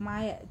hi.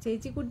 മായ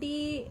ചേച്ചിക്കുട്ടി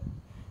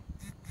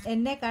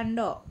എന്നെ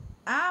കണ്ടോ?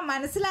 ആ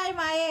മനസ്സിലായി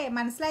മായേ,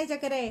 മനസ്സിലായി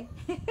ചക്കരെ.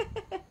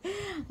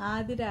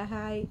 Athira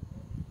hi,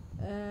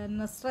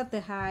 Nusrat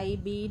hi,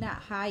 Beena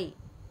hi,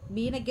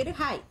 ബീനയ്ക്കൊരു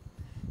hi,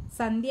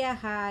 സന്ധ്യ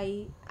ഹായ്,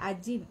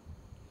 അജിൻ.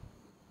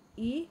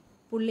 ഈ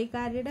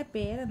പുള്ളിക്കാരിയുടെ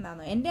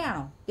പേരെന്താണോ? എൻ്റെ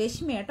ആണോ?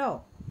 രശ്മി കേട്ടോ.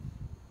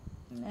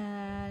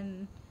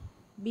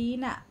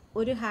 ബീന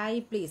ഒരു ഹായ്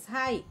പ്ലീസ്.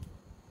 ഹായ്.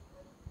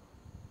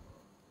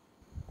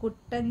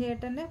 കുട്ടൻ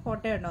ചേട്ടൻ്റെ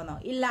ഫോട്ടോ ഉണ്ടോന്നോ?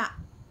 ഇല്ല.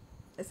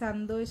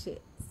 Santhosh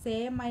say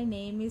my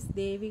name is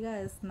Devika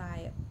S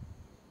Nair.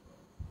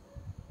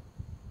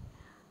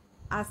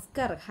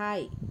 Askar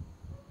hi.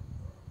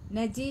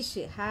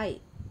 Najeesh hi.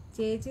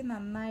 ചേച്ചി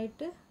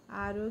നന്നായിട്ട്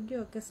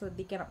ആരോഗ്യമൊക്കെ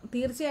ശ്രദ്ധിക്കണം.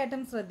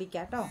 തീർച്ചയായിട്ടും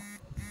ശ്രദ്ധിക്കാം കേട്ടോ.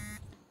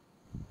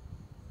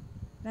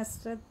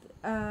 നസ്രത്ത്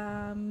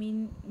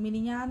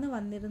മിനിഞ്ഞാന്ന്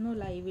വന്നിരുന്നു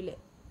ലൈവില്.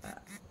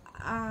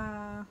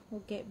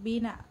 ഓക്കെ.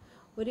 ബീന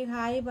ഒരു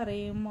ഹായ്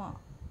പറയുമോ?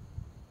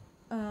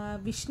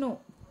 വിഷ്ണു,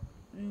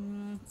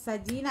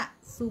 സജീന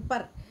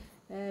സൂപ്പർ.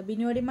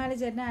 ബിനോടിമാലി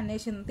ചേട്ടനെ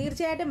അന്വേഷിക്കുന്നു.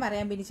 തീർച്ചയായിട്ടും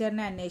പറയാം, ബിനി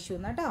ചേട്ടനെ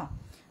അന്വേഷിക്കുന്നു കേട്ടോ.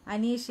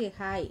 അനീഷ്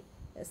ഹായ്.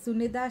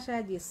 സുനിത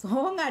ഷാജി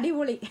സോങ്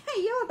അടിപൊളി.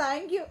 അയ്യോ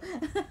thank you.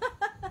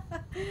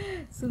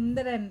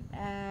 Sundaran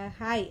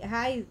hi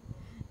hi.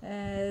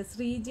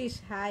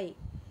 Sreejish hi.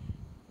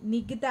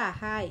 Nikita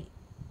hi.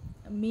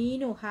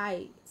 Meenu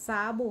hi.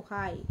 Sabu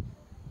hi.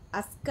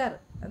 Askar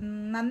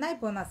നന്നായി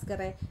പോന്നു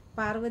അസ്കറെ.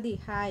 പാർവതി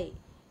ഹായ്.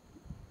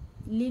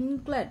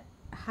 ലിൻക്ലൻ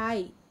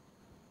ഹായ്.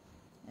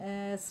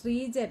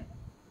 ശ്രീജൻ,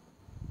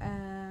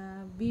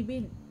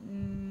 ബിബിൻ,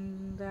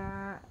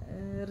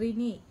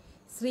 റിനി,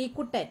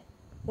 ശ്രീകുട്ടൻ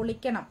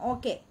പൊളിക്കണം.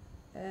 ഓക്കെ.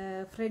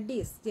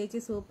 ഫ്രെഡീസ് ചേച്ചി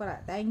സൂപ്പറാ,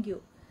 thank you.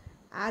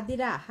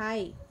 Athira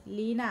hi.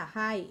 Leena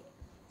hi.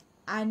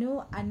 Anu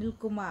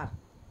Anilkumar,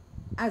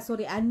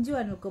 Anju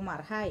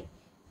Anilkumar hi.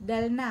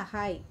 Delna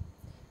hi.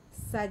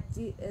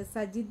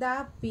 Sajitha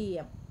P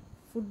M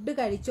food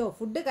കഴിച്ചോ?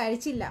 ഫുഡ്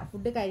കഴിച്ചില്ല,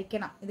 ഫുഡ്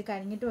കഴിക്കണം. ഇത്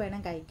കഴിഞ്ഞിട്ട്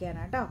വേണം കഴിക്കാൻ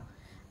കേട്ടോ.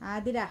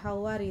 Athira how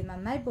are you?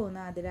 നന്നായി പോകുന്നു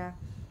ആതിര.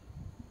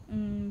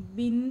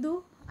 ബിന്ദു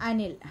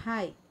അനിൽ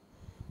ഹായ്.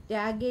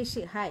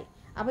 രാകേഷ് ഹായ്.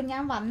 അപ്പം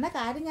ഞാൻ വന്ന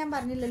കാര്യം ഞാൻ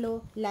പറഞ്ഞില്ലല്ലോ.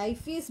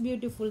 Life is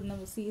beautiful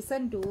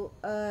season 2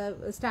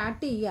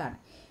 start ചെയ്യുകയാണ്.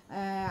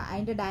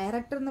 അതിൻ്റെ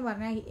ഡയറക്ടർ എന്ന്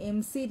പറഞ്ഞാൽ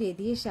MC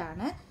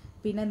രതീഷാണ്.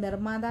 പിന്നെ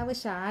നിർമ്മാതാവ്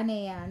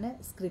ഷാനയാണ്.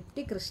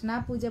 സ്ക്രിപ്റ്റ് കൃഷ്ണ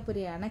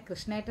പൂജപ്പുരയാണ്.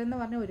 കൃഷ്ണേട്ടൻ എന്ന്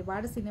പറഞ്ഞ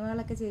ഒരുപാട്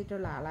സിനിമകളൊക്കെ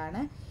ചെയ്തിട്ടുള്ള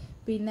ആളാണ്.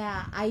 പിന്നെ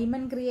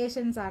ഐമൻ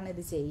ക്രിയേഷൻസ് ആണ്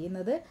ഇത്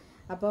ചെയ്യുന്നത്.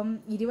 അപ്പം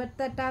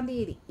 28-ാം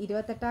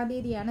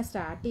തീയതിയാണ്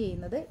സ്റ്റാർട്ട്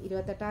ചെയ്യുന്നത്.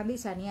 28-ാം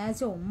തീയതി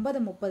ശനിയാഴ്ച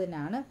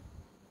 9:30-നാണ്.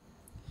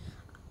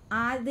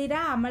 ആതിര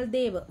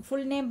അമൽദേവ്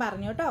ഫുൾ നെയിം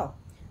പറഞ്ഞു കേട്ടോ.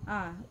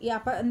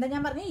 അപ്പം എന്താ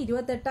ഞാൻ പറഞ്ഞു,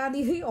 28-ാം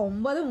തീയതി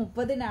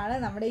 9:30-നാണ്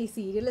നമ്മുടെ ഈ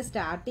സീരിയൽ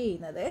സ്റ്റാർട്ട്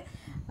ചെയ്യുന്നത്.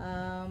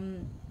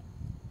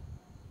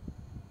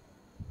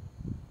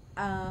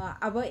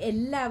 അപ്പോൾ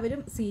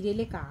എല്ലാവരും സീരിയൽ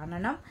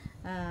കാണണം.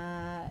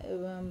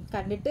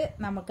 കണ്ടിട്ട്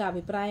നമുക്ക്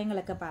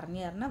അഭിപ്രായങ്ങളൊക്കെ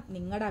പറഞ്ഞു തരണം.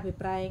 നിങ്ങളുടെ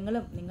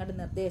അഭിപ്രായങ്ങളും നിങ്ങളുടെ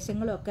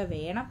നിർദ്ദേശങ്ങളും ഒക്കെ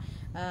വേണം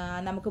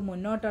നമുക്ക്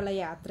മുന്നോട്ടുള്ള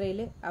യാത്രയിൽ.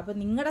 അപ്പോൾ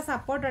നിങ്ങളുടെ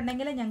സപ്പോർട്ട്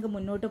ഉണ്ടെങ്കിൽ ഞങ്ങൾക്ക്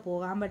മുന്നോട്ട്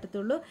പോകാൻ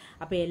പറ്റത്തുള്ളൂ.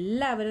 അപ്പോൾ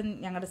എല്ലാവരും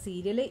ഞങ്ങളുടെ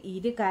സീരിയൽ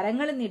ഇരു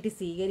കരങ്ങളും നീട്ടി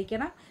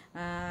സ്വീകരിക്കണം.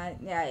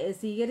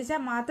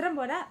 സ്വീകരിച്ചാൽ മാത്രം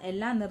പോരാ,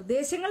 എല്ലാ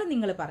നിർദ്ദേശങ്ങളും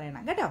നിങ്ങൾ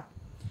പറയണം കേട്ടോ.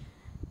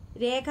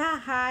 രേഖ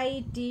ഹായ്.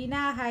 ടീന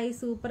ഹായ്.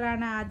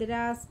 സൂപ്പറാണ്. ആതിര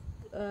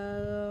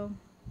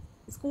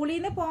സ്കൂളിൽ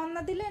നിന്ന്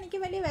പോകുന്നതിൽ എനിക്ക്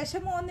വലിയ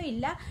വിഷമമൊന്നും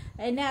ഇല്ല.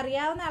 എന്നെ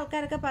അറിയാവുന്ന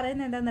ആൾക്കാരൊക്കെ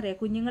പറയുന്നത് എന്താണെന്നറിയാം,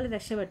 കുഞ്ഞുങ്ങൾ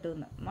രക്ഷപ്പെട്ടു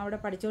എന്ന്. അവിടെ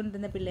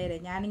പഠിച്ചുകൊണ്ടിരുന്ന പിള്ളേരെ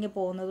ഞാനിങ്ങനെ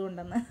പോകുന്നത്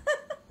കൊണ്ടെന്ന്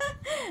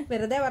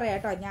വെറുതെ പറയാം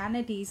കേട്ടോ. ഞാൻ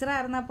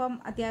ടീച്ചറായിരുന്നപ്പം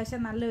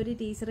അത്യാവശ്യം നല്ലൊരു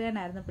ടീച്ചർ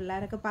തന്നെയായിരുന്നു.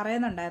 പിള്ളേരൊക്കെ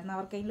പറയുന്നുണ്ടായിരുന്നു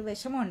അവർക്കെങ്കിലും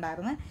വിഷമം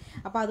ഉണ്ടായിരുന്നു.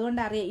 അപ്പോൾ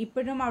അതുകൊണ്ട് അറിയാം.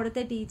 ഇപ്പോഴും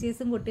അവിടുത്തെ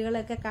ടീച്ചേഴ്സും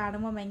കുട്ടികളൊക്കെ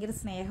കാണുമ്പോൾ ഭയങ്കര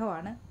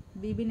സ്നേഹമാണ്.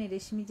 ബിബിൻ,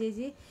 രശ്മി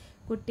ചേച്ചി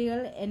കുട്ടികൾ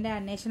എൻ്റെ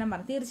അന്വേഷണം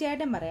പറഞ്ഞു.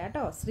 തീർച്ചയായിട്ടും പറയാം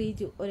കേട്ടോ.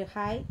 ശ്രീജു ഒരു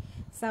hi.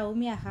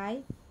 Soumya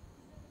hi.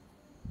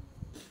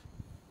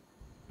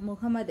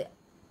 Muhammad,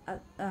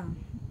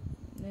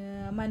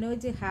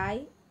 Manoj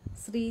hi.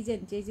 Sreejan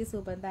ചേച്ചി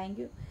സൂപ്പർ, താങ്ക്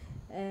യു.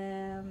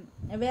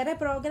 വേറെ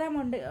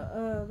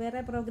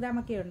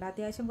പ്രോഗ്രാമൊക്കെ ഉണ്ട്.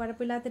 അത്യാവശ്യം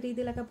കുഴപ്പമില്ലാത്ത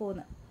രീതിയിലൊക്കെ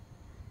പോകുന്നു.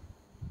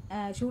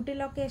 ഷൂട്ടിംഗ്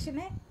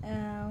ലൊക്കേഷന്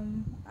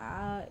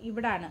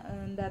ഇവിടാണ്,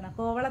 എന്താണ്,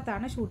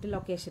 കോവളത്താണ് ഷൂട്ടിംഗ്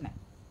ലൊക്കേഷന്.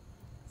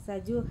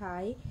 Saju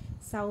hi.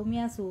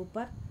 Soumya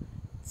super.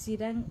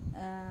 ചിരങ്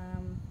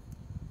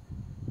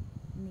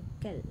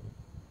nickel.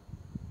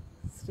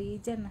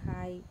 Sreejan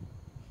hi.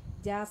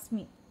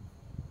 Jasmine,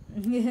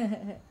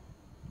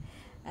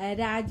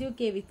 Raju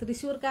K V.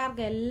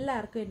 തൃശ്ശൂർക്കാർക്ക്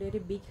എല്ലാവർക്കും എൻ്റെ ഒരു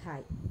ബിഗ്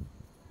ഹായ്.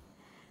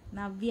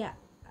 നവ്യ,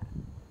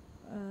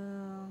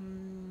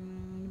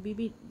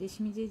 ബിബിൻ,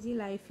 രശ്മി ചേച്ചി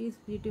life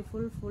is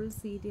beautiful full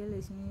serial.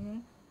 Rashmi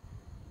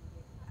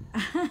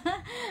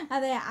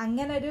അതെ,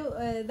 അങ്ങനൊരു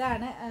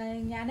ഇതാണ്.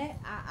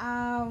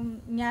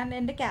 ഞാൻ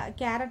എൻ്റെ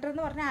ക്യാരക്ടർ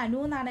എന്ന് പറഞ്ഞാൽ അനു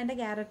എന്നാണ് എൻ്റെ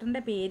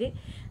ക്യാരക്ടറിൻ്റെ പേര്.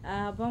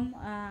 അപ്പം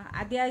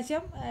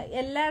അത്യാവശ്യം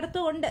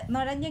എല്ലായിടത്തും ഉണ്ട്.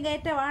 നുഴഞ്ഞു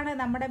കയറ്റമാണ്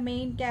നമ്മുടെ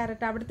മെയിൻ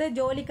ക്യാരക്ടർ. അവിടുത്തെ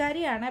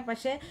ജോലിക്കാരിയാണ്.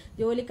 പക്ഷേ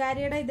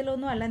ജോലിക്കാരിയുടെ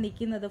ഇതിലൊന്നും അല്ല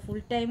നിൽക്കുന്നത്.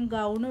 ഫുൾ ടൈം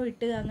ഗൗണും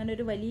ഇട്ട് അങ്ങനെ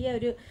ഒരു വലിയ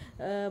ഒരു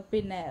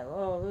പിന്നെ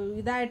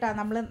ഇതായിട്ടാണ്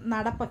നമ്മൾ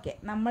നടപ്പൊക്കെ.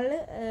 നമ്മൾ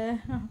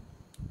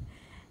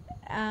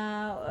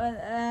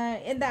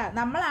എന്താ,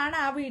 നമ്മളാണ്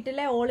ആ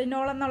വീട്ടിലെ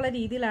ഓളിനോൾ എന്നുള്ള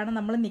രീതിയിലാണ്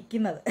നമ്മൾ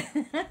നിൽക്കുന്നത്.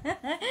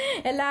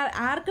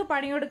 ആർക്ക്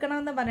പണി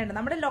കൊടുക്കണമെന്ന് പറഞ്ഞിട്ട്.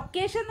 നമ്മുടെ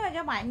ലൊക്കേഷൻ എന്ന്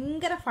പറഞ്ഞാൽ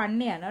ഭയങ്കര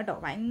ഫണ്ണിയാണ് കേട്ടോ,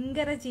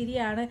 ഭയങ്കര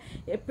ചിരിയാണ്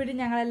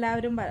എപ്പോഴും.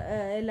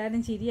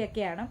 എല്ലാവരും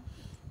ചിരിയൊക്കെയാണ്.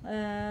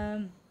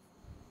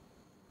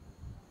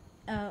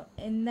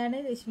 എന്താണ്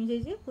രശ്മി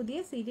ചേച്ചി പുതിയ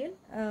serial?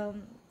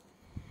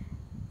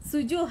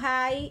 Suju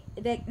hi,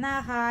 Ratna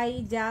hi,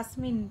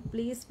 Jasmine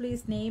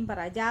please name പറ.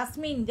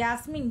 ജാസ്മിൻ.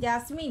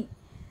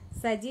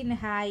 സജിൻ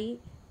ഹായ്,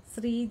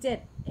 ശ്രീജൻ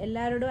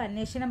എല്ലാവരോടും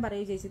അന്വേഷണം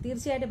പറയൂ ചേച്ചി.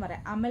 തീർച്ചയായിട്ടും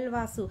പറയാം. അമൽ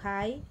Vasu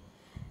hi,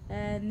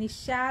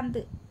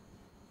 Nishant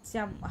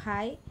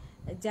hi,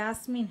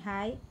 Jasmine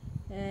hi,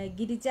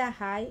 Girija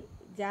hi,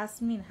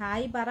 Jasmine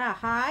hi പറ.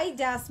 Hi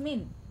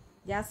Jasmine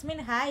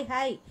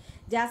hi.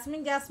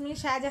 Jasmine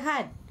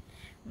Shah Jahan,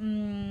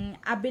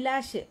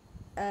 Abhilash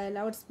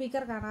loud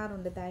speaker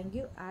കാണാറുണ്ട്. Thank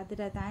you.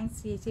 ആതിര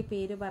താങ്ക്സ് ചേച്ചി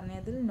പേര്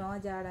പറഞ്ഞതിൽ. No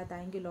ജാഡ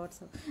thank you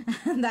lots of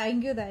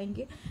thank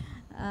you.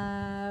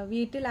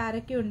 വീട്ടിൽ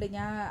ആരൊക്കെയുണ്ട്?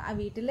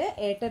 വീട്ടിൽ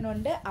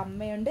ഏട്ടനുണ്ട്,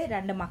 അമ്മയുണ്ട്,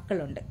 2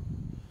 മക്കളുണ്ട്.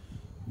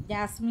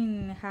 ജാസ്മിൻ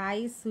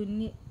ഹായ്,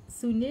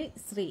 സുനിൽ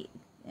ശ്രീ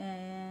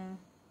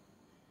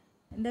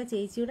എന്താ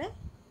ചേച്ചിയുടെ?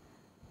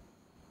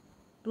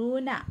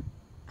 റൂന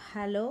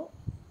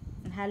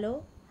ഹലോ.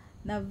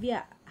 നവ്യ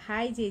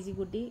ഹായ് ചേച്ചി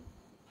കുട്ടി.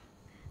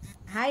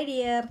 Hi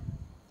dear.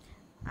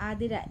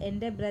 ആതിര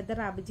എൻ്റെ ബ്രദർ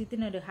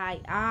അഭിജിത്തിനൊരു ഹായ്.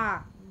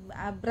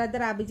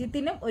 ബ്രദർ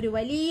അഭിജിത്തിനും ഒരു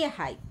വലിയ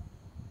ഹായ്.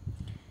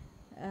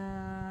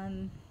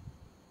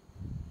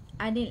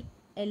 അനിൽ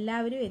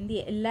എല്ലാവരും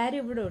എല്ലാവരും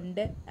ഇവിടെ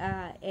ഉണ്ട്.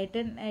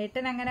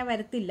 ഏട്ടൻ അങ്ങനെ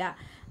വരത്തില്ല,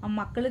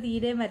 മക്കൾ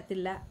തീരെ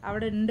വരത്തില്ല.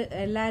 അവിടെ ഉണ്ട്,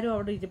 എല്ലാവരും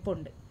അവിടെ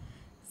ഇരിപ്പുണ്ട്.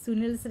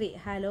 Sunil Shri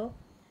hello.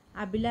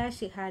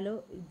 Abhilash hello.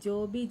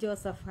 Joby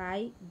Joseph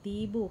hi.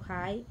 Deepu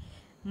hi.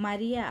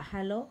 Maria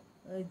hello.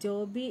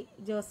 Joby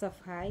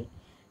Joseph hi.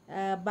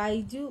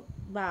 Baiju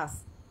bass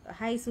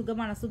hi.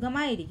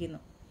 സുഖമായിരിക്കുന്നു.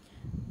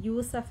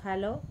 യൂസഫ്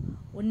ഹലോ.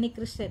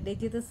 ഉണ്ണികൃഷ്ണൻ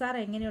രജിത് സാർ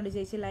എങ്ങനെയുണ്ട്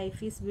ചേച്ചി? Life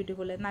is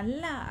beautiful.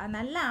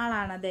 നല്ല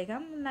ആളാണ്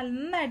അദ്ദേഹം,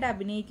 നന്നായിട്ട്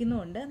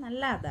അഭിനയിക്കുന്നുമുണ്ട്,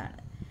 നല്ല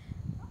അതാണ്.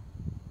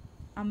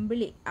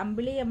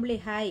 അമ്പിളി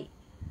hi.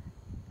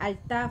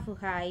 Althaf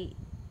hi.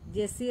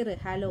 Jaseer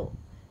hello.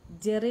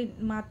 Jerin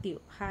Mathew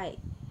hi.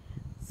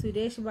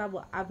 Suresh Babu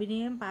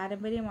അഭിനയം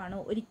പാരമ്പര്യമാണോ?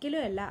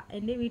 ഒരിക്കലും അല്ല.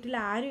 എൻ്റെ വീട്ടിൽ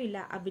ആരുമില്ല,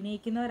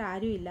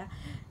 അഭിനയിക്കുന്നവരാരുമില്ല.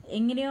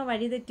 എങ്ങനെയോ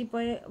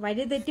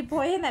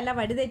വഴിതെറ്റിപ്പോയെന്നല്ല,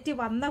 വഴിതെറ്റി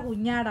വന്ന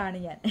കുഞ്ഞാടാണ്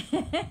ഞാൻ.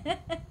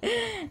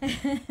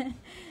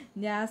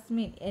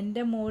 ജാസ്മിൻ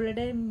എൻ്റെ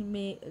മോളുടെ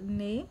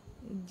നെയിം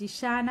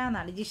ജിഷാന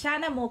എന്നാണ്.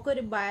 ജിഷാന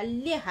മോക്കൊരു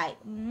വലിയ hi.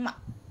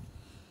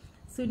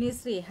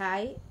 സുനിശ്രീ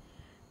hi.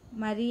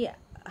 Maria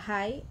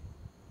hi.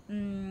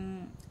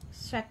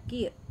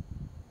 Shakir.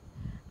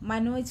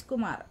 Manoj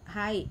Kumar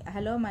hi.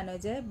 Hello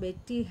Manoj.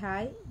 Betty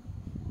hi.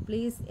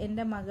 Please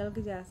എൻ്റെ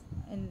മകൾക്ക്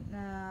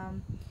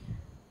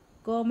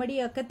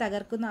കോമഡിയൊക്കെ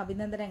തകർക്കുന്ന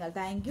അഭിനന്ദനങ്ങൾ.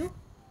 Thank you.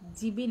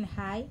 Jibin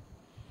hi.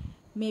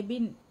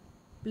 Mebin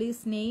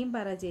please name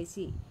പറ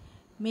ചേച്ചി.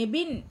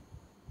 മെബിൻ.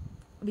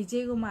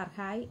 വിജയകുമാർ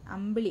ഹായ്.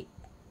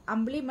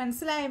 അമ്പിളി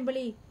മനസ്സിലായ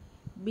അമ്പിളി.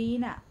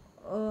 ബീന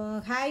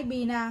ഹായ്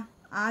ബീന.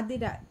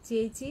 ആതിര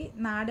ചേച്ചി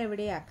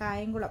നാടെവിടെയാ?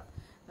 കായംകുളം,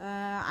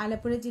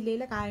 ആലപ്പുഴ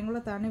ജില്ലയിലെ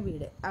കായംകുളത്താണ്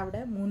വീട്.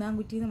 അവിടെ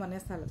മൂന്നാംകുറ്റി എന്ന് പറഞ്ഞ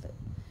സ്ഥലത്ത്.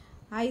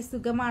 ഹായ്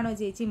സുഖമാണോ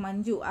ചേച്ചി?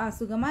 മഞ്ജു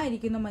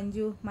സുഖമായിരിക്കുന്നു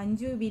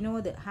Manju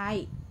Vinod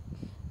hi.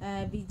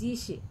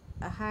 Vijeesh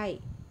hi.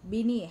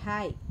 Bini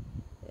hi.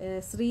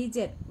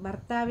 Sreejan.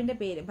 ഭർത്താവിൻ്റെ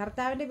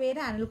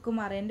പേര്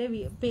അനിൽകുമാർ. എൻ്റെ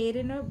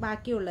പേരിന്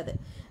ബാക്കിയുള്ളത്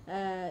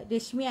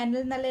രശ്മി അനിൽ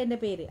എന്നല്ല എൻ്റെ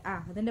പേര്.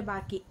 അതിൻ്റെ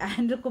ബാക്കി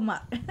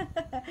അനിൽകുമാർ.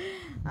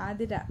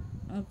 ആതിര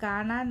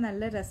കാണാൻ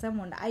നല്ല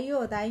രസമുണ്ട്. അയ്യോ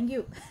താങ്ക്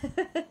യു.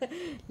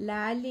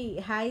 ലാലി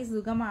ഹായ്.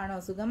 സുഖമാണോ?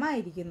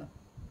 സുഖമായിരിക്കുന്നു.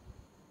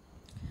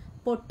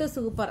 പൊട്ട്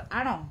സൂപ്പർ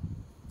ആണോ?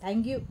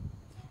 Thank you.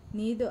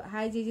 നീതു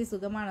ഹായ് ചേച്ചി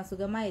സുഖമാണോ?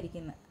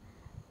 സുഖമായിരിക്കുന്നു.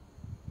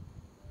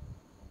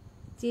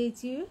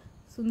 ചേച്ചി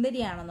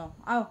സുന്ദരിയാണെന്നോ?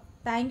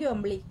 താങ്ക് യു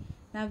അമ്പിളി.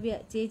 നവ്യ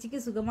ചേച്ചിക്ക്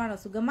സുഖമാണോ?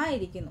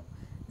 സുഖമായിരിക്കുന്നു.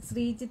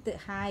 ശ്രീജിത്ത്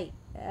ഹായ്.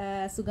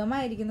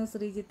 സുഖമായിരിക്കുന്നു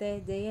ശ്രീജിത്തെ.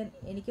 ജയൻ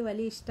എനിക്ക്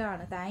വലിയ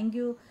ഇഷ്ടമാണ്. Thank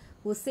you.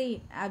 ഹുസൈൻ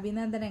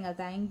അഭിനന്ദനങ്ങൾ.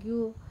 Thank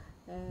you.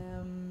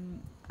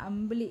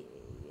 അമ്പിളി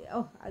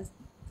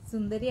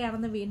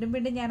സുന്ദരിയാണെന്ന് വീണ്ടും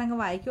ഞാനങ്ങ്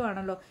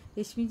വായിക്കുവാണല്ലോ.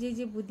 രശ്മി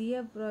ചേച്ചി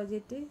പുതിയ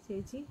പ്രോജക്റ്റ്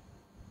ചേച്ചി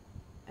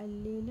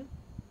അല്ലേലും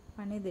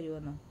പണി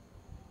തരുമെന്നോ?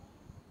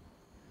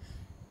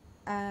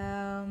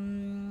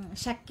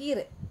 ഷക്കീർ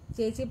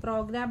ചേച്ചി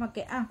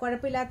പ്രോഗ്രാമൊക്കെ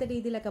കുഴപ്പമില്ലാത്ത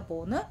രീതിയിലൊക്കെ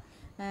പോകുന്നു.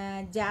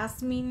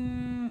 Jasmine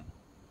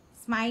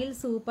smile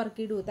super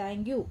കിഡു.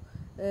 Thank you.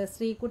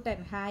 Sreekuttan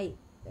hi.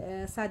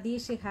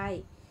 Satheesh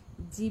hi.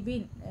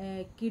 Jibin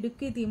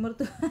കിടുക്കി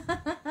തിമിർത്തു.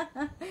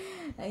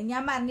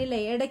 ഞാൻ പറഞ്ഞില്ലേ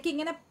ഇടയ്ക്ക്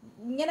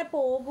ഇങ്ങനെ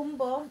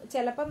പോകുമ്പോൾ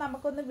ചിലപ്പോൾ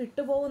നമുക്കൊന്ന്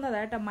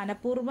വിട്ടുപോകുന്നതാ കേട്ടോ.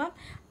 മനഃപൂർവ്വം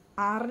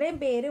ആരുടെയും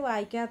പേര്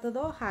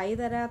വായിക്കാത്തതോ ഹായ്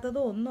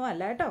തരാത്തതോ ഒന്നും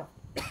അല്ല കേട്ടോ.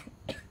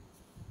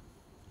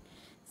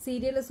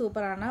 സീരിയൽ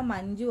സൂപ്പറാണ്.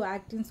 Manju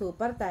acting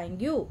super.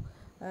 Thank you.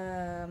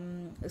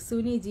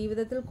 Suni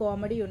ജീവിതത്തിൽ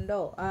കോമഡി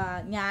ഉണ്ടോ?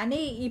 ഞാൻ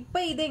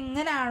ഇപ്പം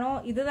ഇതെങ്ങനാണോ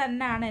ഇത്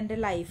തന്നെയാണ് എൻ്റെ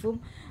ലൈഫും.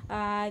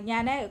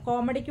 ഞാൻ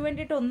കോമഡിക്ക്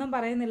വേണ്ടിയിട്ട് ഒന്നും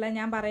പറയുന്നില്ല.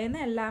 ഞാൻ പറയുന്ന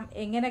എല്ലാം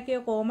എങ്ങനെയൊക്കെയോ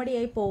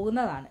കോമഡിയായി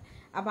പോകുന്നതാണ്.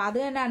 അപ്പോൾ അത്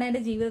തന്നെയാണ്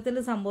എൻ്റെ ജീവിതത്തിൽ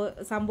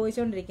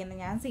സംഭവിച്ചുകൊണ്ടിരിക്കുന്നത്.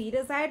 ഞാൻ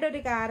സീരിയസ്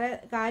ആയിട്ടൊരു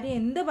കാര്യം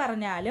എന്ത്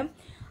പറഞ്ഞാലും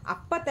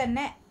അപ്പം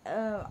തന്നെ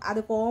അത്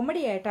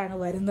കോമഡി ആയിട്ടാണ്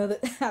വരുന്നത്.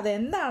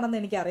 അതെന്താണെന്ന്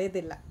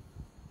എനിക്കറിയത്തില്ല.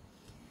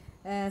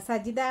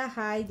 സജിത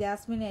ഹായ്.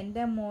 ജാസ്മിൻ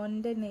എൻ്റെ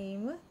മോൻ്റെ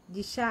നെയിം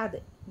ജിഷാദ്.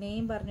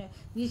 നെയിം പറഞ്ഞു.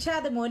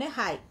 ജിഷാദ് മോനെ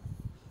ഹായ്.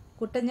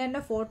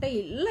 കുട്ടഞ്ചേട്ടൻ്റെ ഫോട്ടോ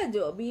ഇല്ല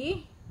ജോബി.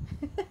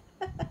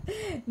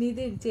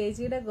 നിതിൻ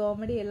ചേച്ചിയുടെ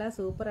കോമഡി എല്ലാം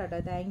സൂപ്പർ ആട്ടോ.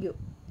 Thank you.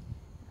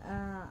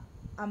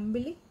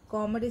 Ambili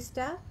comedy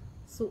star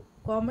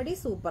comedy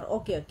super.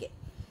 Okay okay.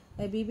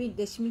 ബിബി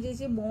രശ്മി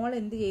ചേച്ചി മോൾ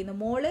എന്ത് ചെയ്യുന്നു?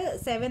 മോള്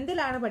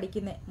 7th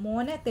പഠിക്കുന്നത്,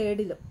 മോനെ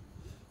 3rd.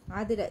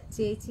 അതിൽ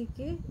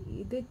ചേച്ചിക്ക്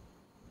ഇത്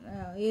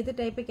ഏത്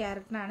ടൈപ്പ്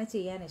ക്യാരക്ടറാണ്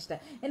ചെയ്യാൻ ഇഷ്ടം?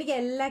 എനിക്ക്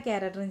എല്ലാ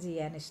ക്യാരക്ടറും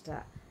ചെയ്യാൻ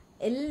ഇഷ്ടമാണ്.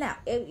 എല്ലാം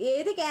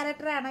ഏത്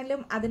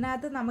ക്യാരക്ടറാണെങ്കിലും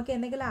അതിനകത്ത് നമുക്ക്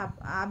എന്തെങ്കിലും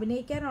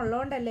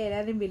അഭിനയിക്കാനുള്ളതുകൊണ്ടല്ലേ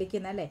എല്ലാവരും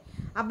വിളിക്കുന്നത് അല്ലേ.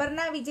 അപർണ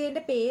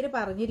വിജയൻ്റെ പേര്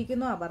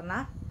പറഞ്ഞിരിക്കുന്നു. അപർണ.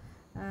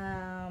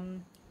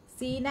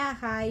 സീന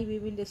ഹായ്.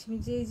 വിപിൻ രശ്മി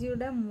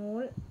ചേച്ചിയുടെ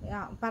മോൾ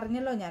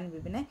പറഞ്ഞല്ലോ ഞാൻ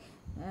വിപിനെ.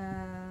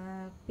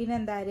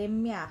 പിന്നെന്താ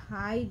രമ്യ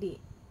ഹായ് ഡി.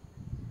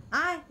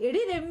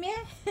 എടി രമ്യ.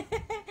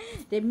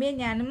 രമ്യ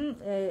ഞാനും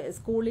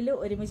സ്കൂളിൽ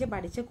ഒരുമിച്ച്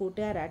പഠിച്ച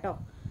കൂട്ടുകാരാട്ടോ.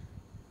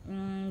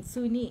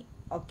 സുനി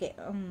ഓക്കെ.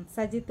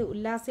 സജിത്ത്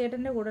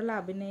ഉല്ലാസേട്ടൻ്റെ കൂടെയുള്ള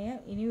അഭിനയം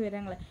ഇനി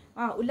വിവരങ്ങൾ.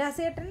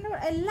 ഉല്ലാസേട്ടൻ്റെ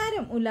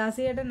എല്ലാവരും,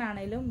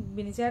 ഉല്ലാസേട്ടനാണേലും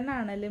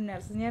ബിനിച്ചേട്ടനാണേലും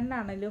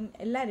നർസിംഗേട്ടനാണേലും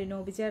എല്ലാവരും,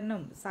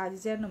 നോബിച്ചേട്ടനും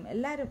സാജിച്ചേട്ടനും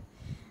എല്ലാവരും.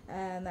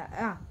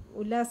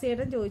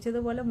 ഉല്ലാസേട്ടൻ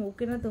ചോദിച്ചതുപോലെ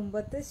മൂക്കിന്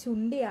തുമ്പത്ത്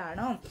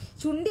ശുണ്ടിയാണോ?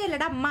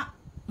 ശുണ്ടിയല്ലടാ അമ്മ,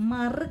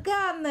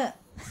 മറുകാന്ന്.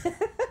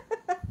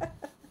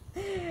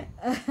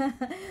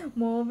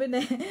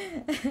 മോബിനെ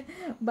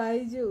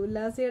ബൈജു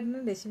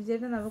ഉല്ലാസേട്ടനും രശ്മി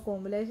ചേട്ടനും നമ്മൾ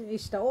കോമ്പിനേഷൻ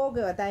ഇഷ്ടം.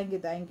 Okay thank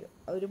you.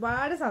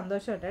 ഒരുപാട്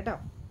സന്തോഷമുണ്ട് കേട്ടോ.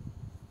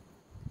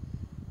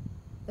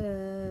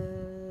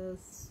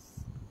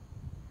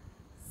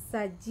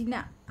 സജിന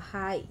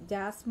ഹായ്.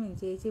 ജാസ്മിൻ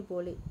ചേച്ചി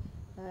പൊളി.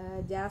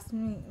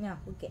 Jasmine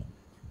okay.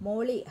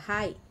 മോളി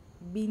ഹായ്.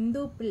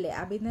 ബിന്ദു പിള്ളെ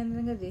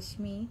അഭിനന്ദനങ്ങൾ.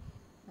 രശ്മി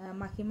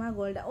മഹിമ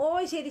ഗോൾഡ്. ഓ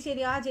ശരി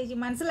ചേച്ചി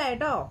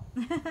മനസ്സിലായിട്ടോ.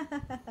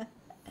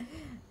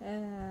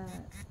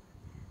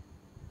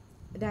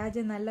 രാജ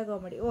നല്ല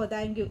കോമഡി.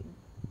 Thank you.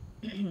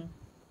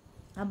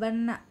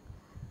 അപർണ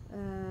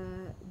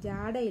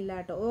ജാടയില്ല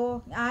കേട്ടോ.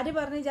 ആര്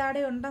പറഞ്ഞു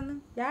ജാടയുണ്ടെന്ന്?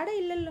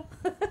 ജാടയില്ലല്ലോ.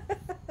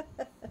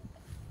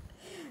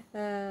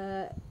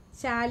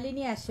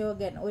 ശാലിനി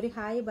അശോകൻ ഒരു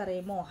ഹായ്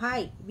പറയുമോ?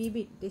 ഹായ്.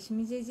 ബിബിൻ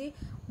രശ്മി ചേച്ചി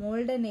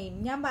മോളുടെ നെയിം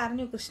ഞാൻ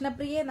പറഞ്ഞു,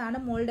 കൃഷ്ണപ്രിയ എന്നാണ്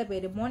മോളുടെ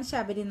പേര്. മോൻ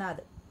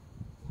ശബരിനാഥ്.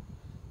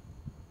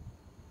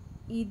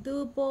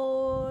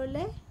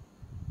 ഇതുപോലെ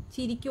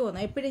ചിരിക്കുമോന്നോ?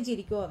 എപ്പോഴും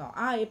ചിരിക്കുമോന്നോ?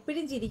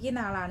 എപ്പോഴും ചിരിക്കുന്ന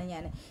ആളാണ്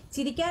ഞാൻ.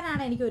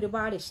 ചിരിക്കാനാണ് എനിക്ക്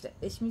ഒരുപാട് ഇഷ്ടം.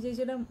 രശ്മി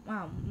ചേച്ചിയുടെ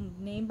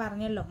നെയിം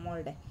പറഞ്ഞല്ലോ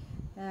മോളുടെ.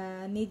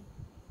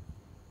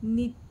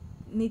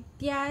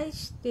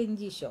 നിത്യാഷ്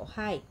രഞ്ജീഷോ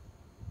ഹായ്.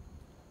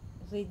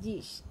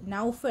 റിജീഷ്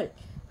നൗഫൽ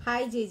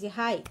ഹായ് ചേച്ചി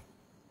ഹായ്.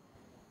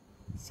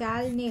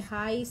 ശാലിനി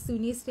ഹായ്.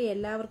 സുനിശ്രീ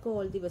എല്ലാവർക്കും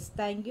all the best.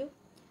 Thank you.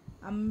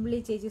 അമ്പിളി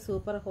ചേച്ചി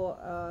super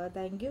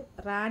thank you.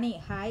 Rani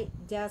hi.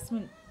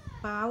 Jasmine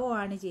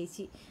പാവമാണ്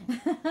ചേച്ചി.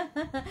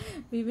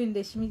 വിപിൻ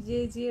രശ്മി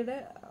ചേച്ചിയുടെ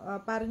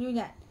പറഞ്ഞു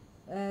ഞാൻ.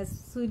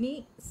 സുനി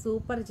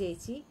സൂപ്പർ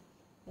ചേച്ചി.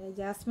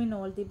 Jasmine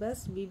all the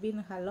best. Vipin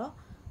hello.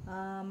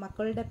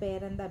 മക്കളുടെ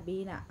പേരെന്താ?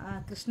 ബീന.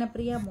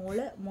 കൃഷ്ണപ്രിയ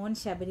മോള്, മോൻ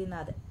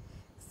ശബരിനാഥ്.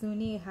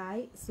 സുനി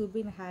ഹായ്.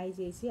 സുബിൻ ഹായ്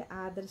ചേച്ചി.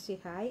 ആദർശ്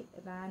ഹായ്.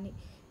 റാണി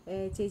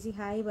ചേച്ചി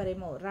ഹായ്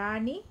പറയുമോ?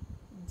 റാണി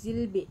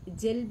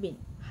ജെൽബിൻ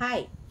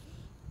ഹായ്.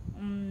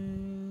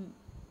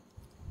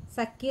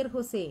 സക്കീർ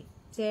ഹുസൈൻ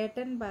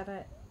ചേട്ടൻ പറ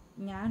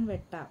ഞാൻ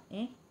വെട്ടാം.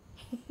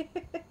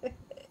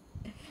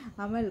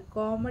 അമൽ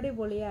comedy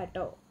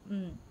പൊളിയാട്ടോ.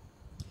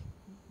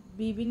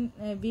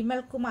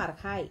 Vimal Kumar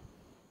hi.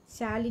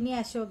 Shalini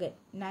Ashokan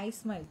nice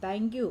smile.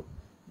 Thank you.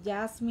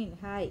 Jasmine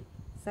hi.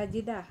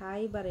 Sajitha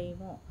hi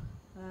പറയുമോ?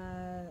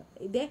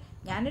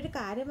 ഞാനൊരു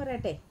കാര്യം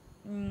പറയട്ടെ.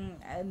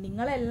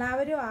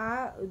 നിങ്ങളെല്ലാവരും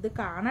ഇത്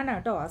കാണണം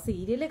കേട്ടോ. ആ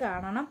സീരിയൽ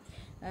കാണണം.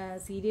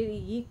 സീരിയൽ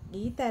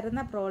ഈ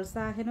തരുന്ന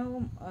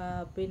പ്രോത്സാഹനവും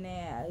പിന്നെ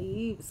ഈ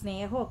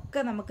സ്നേഹവും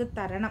ഒക്കെ നമുക്ക്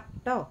തരണം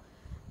കേട്ടോ.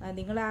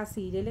 നിങ്ങൾ ആ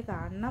സീരിയൽ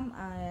കാണണം.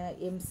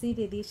 MC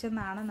രതീഷ്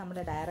എന്നാണ്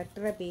നമ്മുടെ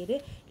ഡയറക്ടറുടെ പേര്.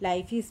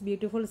 Life is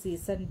beautiful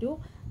season 2.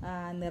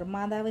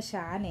 നിർമ്മാതാവ്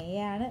ഷാൻ എ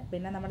ആണ്.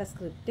 പിന്നെ നമ്മുടെ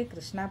സ്ക്രിപ്റ്റ്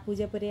കൃഷ്ണ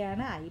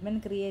പൂജപ്പുരയാണ്. ഐമൻ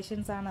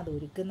ക്രിയേഷൻസ് ആണ് അത്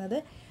ഒരുക്കുന്നത്.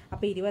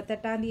 അപ്പോൾ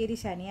 28-ാം തീയതി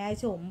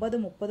ശനിയാഴ്ച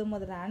 9:30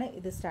 മുതലാണ്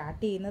ഇത്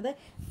സ്റ്റാർട്ട് ചെയ്യുന്നത്.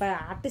 ഇപ്പോൾ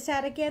ആർട്ടിസ്റ്റ്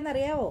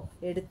ആരൊക്കെയാണെന്നറിയാവോ?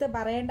 എടുത്ത്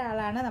പറയേണ്ട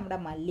ആളാണ് നമ്മുടെ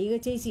മല്ലിക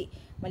ചേച്ചി.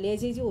 മല്ലിക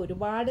ചേച്ചി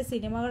ഒരുപാട്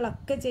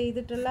സിനിമകളൊക്കെ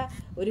ചെയ്തിട്ടുള്ള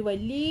ഒരു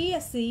വലിയ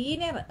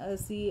സീനിയർ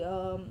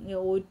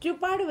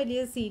ഒരുപാട് വലിയ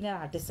സീനിയർ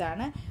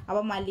ആർട്ടിസ്റ്റാണ്.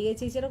 അപ്പോൾ മല്ലിക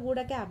ചേച്ചിയുടെ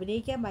കൂടെയൊക്കെ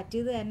അഭിനയിക്കാൻ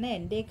പറ്റിയത് തന്നെ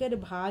എൻ്റെയൊക്കെ ഒരു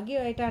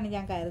ഭാഗ്യമായിട്ടാണ്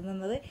ഞാൻ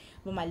കരുതുന്നത്.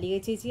 അപ്പോൾ മല്ലിക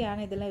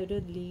ചേച്ചിയാണ് ഇതിലെ ഒരു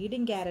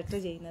ലീഡിങ് ക്യാരക്ടർ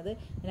ചെയ്യുന്നത്.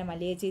 പിന്നെ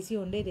മല്ലിക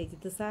ചേച്ചിയുണ്ട്,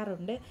 രജിത്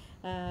സാറുണ്ട്,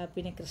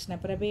 പിന്നെ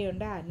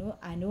കൃഷ്ണപ്രഭയുണ്ട്,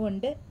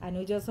 അനുണ്ട്,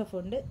 അനു ജോസഫ്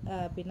ഉണ്ട്,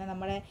 പിന്നെ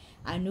നമ്മുടെ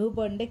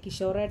അനൂപുണ്ട്,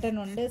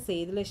 കിഷോറേട്ടനുണ്ട്,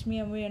 സേതുലക്ഷ്മി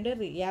അമ്മയുണ്ട്,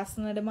 റിയാസ്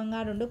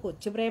നെടുമങ്ങാടുണ്ട്,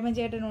 കൊച്ചു പ്രേമൻ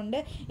ചേട്ടനുണ്ട്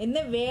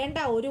എന്ന് വേണ്ട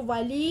ഒരു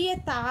വലിയ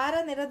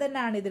താരനിര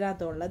തന്നെയാണ്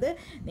ഇതിനകത്തുള്ളത്.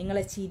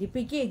 നിങ്ങളെ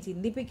ചിരിപ്പിക്കുകയും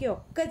ചിന്തിപ്പിക്കുകയും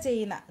ഒക്കെ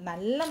ചെയ്യുന്ന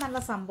നല്ല നല്ല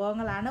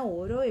സംഭവങ്ങളാണ്.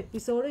 ഓരോ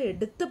എപ്പിസോഡും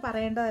എടുത്തു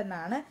പറയേണ്ടത്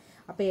തന്നെയാണ്.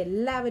 അപ്പോൾ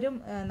എല്ലാവരും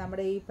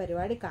നമ്മുടെ ഈ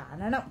പരിപാടി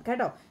കാണണം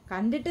കേട്ടോ.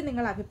 കണ്ടിട്ട്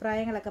നിങ്ങൾ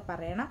അഭിപ്രായങ്ങളൊക്കെ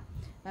പറയണം.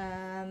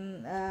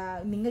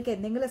 നിങ്ങൾക്ക്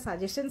എന്തെങ്കിലും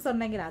സജഷൻസ്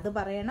ഉണ്ടെങ്കിൽ അത്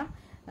പറയണം.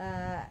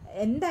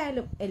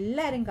 എന്തായാലും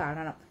എല്ലാവരും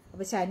കാണണം.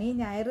 അപ്പോൾ ശനി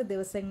ഞായർ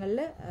ദിവസങ്ങളിൽ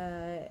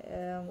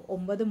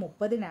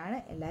 9:30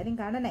 എല്ലാവരും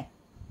കാണണേ.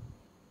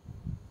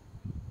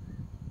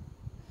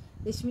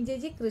 ലക്ഷ്മി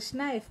ചേച്ചി, കൃഷ്ണ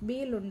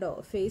FBയിലുണ്ടോ?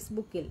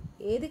 ഫേസ്ബുക്കിൽ?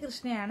 ഏത്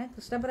കൃഷ്ണയാണ്?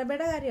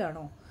 കൃഷ്ണപ്രഭയുടെ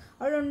കാര്യമാണോ?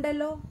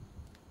 അവളുണ്ടല്ലോ.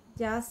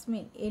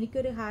 ജാസ്മിൻ,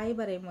 എനിക്കൊരു ഹായ്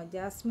പറയുമോ?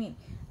 ജാസ്മിൻ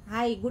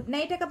ഹായ്, ഗുഡ്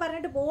നൈറ്റ് ഒക്കെ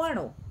പറഞ്ഞിട്ട്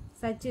പോവാണോ?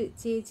 സച്ചു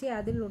ചേച്ചി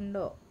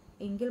അതിലുണ്ടോ?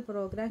 എങ്കിൽ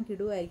programme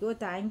കിടുവായിരിക്കും. Oh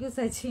thank you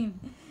Sachin.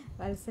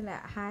 Vatsala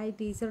hi,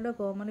 ടീച്ചറുടെ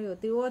കോമഡി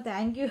ഒത്തിരി. ഓ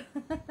താങ്ക് യു.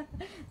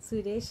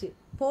 സുരേഷ്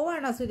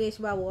പോവാണോ?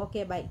 Suresh Babu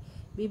okay bye.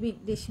 ബിബിൻ,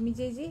 ലക്ഷ്മി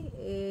ചേച്ചി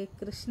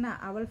കൃഷ്ണ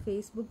അവൾ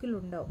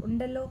ഫേസ്ബുക്കിലുണ്ടോ?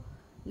 ഉണ്ടല്ലോ.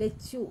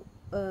 ലച്ചു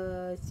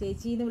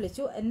ചേച്ചിന്ന്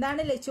വിളിച്ചു.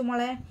 എന്താണ് ലച്ചു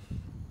മോളെ?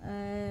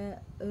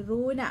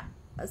 റൂന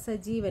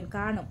സജീവൻ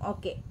കാണും.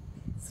 ഓക്കെ.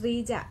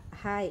 ശ്രീജ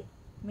ഹായ്.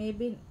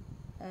 മേബിൻ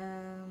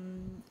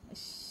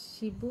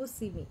ഷിബു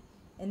സിമി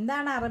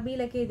എന്താണ്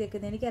അറബിയിലൊക്കെ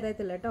എഴുതിയേക്കുന്നത്?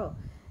 എനിക്കറിയത്തില്ല കേട്ടോ.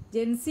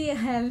 ജെൻസി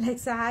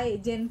ഹായ്.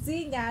 ജെൻസി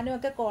ഞാനും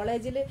ഒക്കെ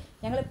കോളേജിൽ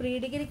ഞങ്ങൾ പ്രീ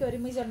ഡിഗ്രിക്ക്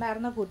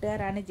ഒരുമിച്ചുണ്ടായിരുന്ന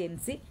കൂട്ടുകാരാണ്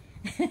ജെൻസി.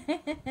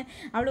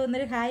 അവൾ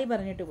ഒന്നൊരു ഹായ്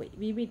പറഞ്ഞിട്ട് പോയി.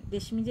 വിപിൻ,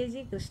 ലക്ഷ്മി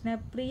ചേച്ചി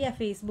കൃഷ്ണപ്രിയ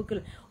ഫേസ്ബുക്കിൽ.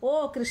 ഓ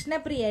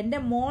കൃഷ്ണപ്രിയ എൻ്റെ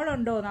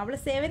മോളുണ്ടോന്ന്? അവൾ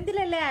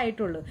 7th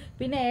ആയിട്ടുള്ളൂ.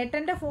 പിന്നെ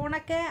ഏട്ടൻ്റെ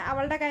ഫോണൊക്കെ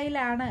അവളുടെ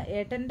കയ്യിലാണ്.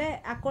 ഏട്ടൻ്റെ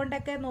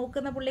അക്കൗണ്ടൊക്കെ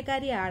നോക്കുന്ന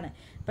പുള്ളിക്കാരിയാണ്.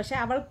 പക്ഷെ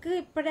അവൾക്ക്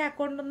ഇപ്പോഴേ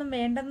അക്കൗണ്ടൊന്നും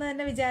വേണ്ടെന്ന്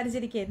തന്നെ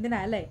വിചാരിച്ചിരിക്കുക.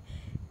 എന്തിനാ അല്ലേ?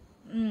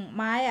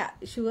 മായ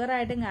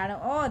ഷുവറായിട്ടും കാണും.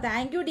 ഓ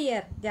താങ്ക് യു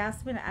ഡിയർ.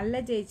 ജാസ്മിൻ അല്ല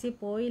ചേച്ചി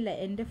പോയില്ല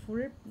എൻ്റെ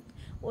ഫുൾ.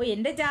 ഓ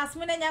എൻ്റെ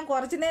ജാസ്മിനെ ഞാൻ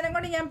കുറച്ച് നേരം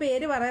കൊണ്ട് ഞാൻ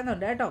പേര്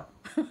പറയുന്നുണ്ട് കേട്ടോ.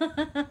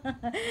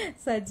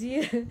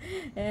 സജീവ്,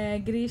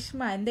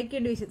 ഗ്രീഷ്മ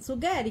എന്തൊക്കെയുണ്ട് വിഷയം?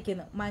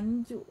 സുഖമായിരിക്കുന്നു.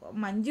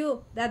 മഞ്ജു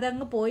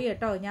അതങ്ങ് പോയി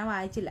കേട്ടോ, ഞാൻ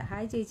വായിച്ചില്ല.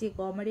 ഹായ് ചേച്ചി,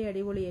 കോമഡി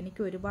അടിപൊളി.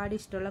 എനിക്ക് ഒരുപാട്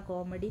ഇഷ്ടമുള്ള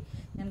കോമഡി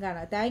ഞാൻ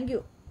കാണാം. Thank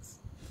you.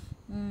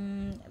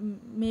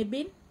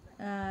 Mebin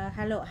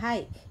hello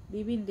hi.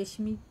 Bibin,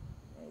 Lakshmi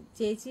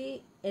ചേച്ചി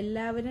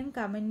എല്ലാവരും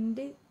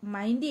കമൻറ്റ്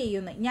മൈൻഡ്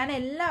ചെയ്യുന്നു. ഞാൻ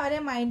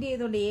എല്ലാവരെയും മൈൻഡ്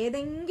ചെയ്തുകൊണ്ട്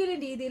ഏതെങ്കിലും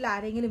രീതിയിൽ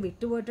ആരെങ്കിലും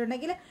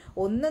വിട്ടുപോയിട്ടുണ്ടെങ്കിൽ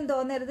ഒന്നും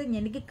തോന്നരുത്.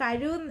 എനിക്ക്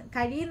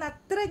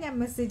കഴിയുന്നത്ര ഞാൻ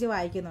മെസ്സേജ്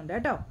വായിക്കുന്നുണ്ട്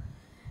കേട്ടോ.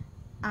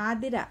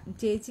 ആതിര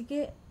ചേച്ചിക്ക്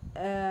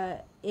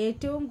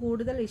ഏറ്റവും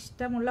കൂടുതൽ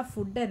ഇഷ്ടമുള്ള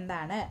ഫുഡ്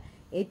എന്താണ്?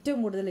 ഏറ്റവും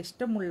കൂടുതൽ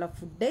ഇഷ്ടമുള്ള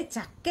ഫുഡ്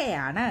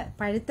ചക്കയാണ്.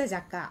 പഴുത്ത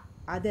ചക്ക.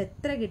 അത്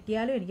എത്ര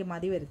കിട്ടിയാലും എനിക്ക്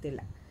മതി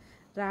വരത്തില്ല.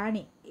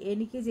 റാണി,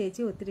 എനിക്ക്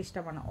ചേച്ചി ഒത്തിരി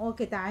ഇഷ്ടമാണ്.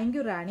 Okay thank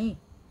you Rani.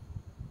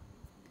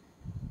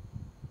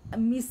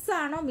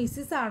 മിസ്സാണോ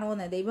Mrs ആണോ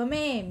എന്ന്?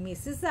 ദൈവമേ,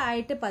 മിസ്സിസ്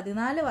ആയിട്ട്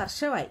 14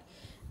 വർഷമായി.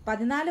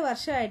 14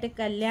 വർഷമായിട്ട്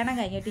കല്യാണം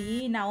കഴിഞ്ഞിട്ട് ഈ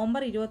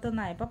നവംബർ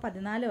 21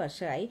 14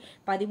 വർഷമായി.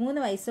 13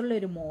 വയസ്സുള്ള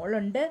ഒരു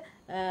മോളുണ്ട്,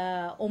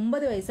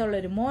 9 വയസ്സുള്ള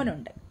ഒരു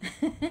മോനുണ്ട്.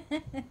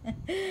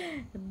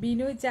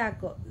 ബിനു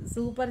ചാക്കോ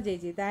സൂപ്പർ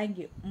ചേച്ചി thank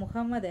you.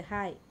 Muhammad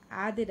hi.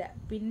 Athira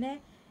പിന്നെ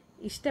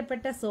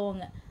ഇഷ്ടപ്പെട്ട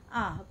സോങ്?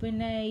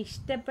 പിന്നെ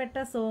ഇഷ്ടപ്പെട്ട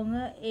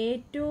സോങ്,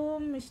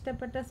 ഏറ്റവും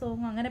ഇഷ്ടപ്പെട്ട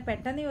സോങ് അങ്ങനെ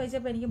പെട്ടെന്ന്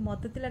ചോദിച്ചപ്പോൾ എനിക്ക്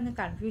മൊത്തത്തിൽ അങ്ങ്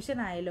കൺഫ്യൂഷൻ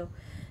ആയല്ലോ.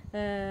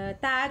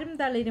 താരും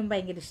തളിരും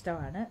ഭയങ്കര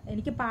ഇഷ്ടമാണ്.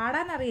 എനിക്ക്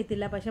പാടാൻ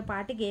അറിയത്തില്ല, പക്ഷെ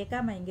പാട്ട്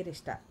കേൾക്കാൻ ഭയങ്കര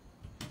ഇഷ്ടമാണ്.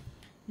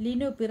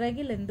 ലിനു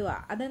പിറകിൽ എന്തുവാ?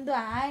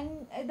 അതെന്തുവാ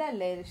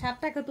ഇതല്ലേ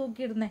ഷർട്ടൊക്കെ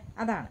തൂക്കിയിടുന്നേ?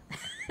 അതാണ്.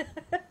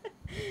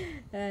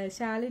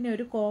 ശാലിനി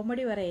ഒരു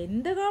കോമഡി പറയാം.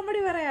 എന്ത്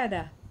കോമഡി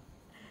പറയാനാ?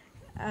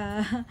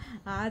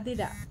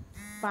 ആതിര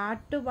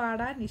പാട്ട്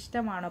പാടാൻ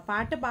ഇഷ്ടമാണോ?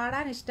 പാട്ട്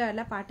പാടാൻ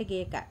ഇഷ്ടമല്ല, പാട്ട്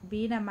കേൾക്കാൻ.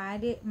 ബീന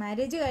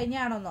മാരേജ്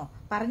കഴിഞ്ഞാണോന്നോ?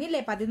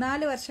 പറഞ്ഞില്ലേ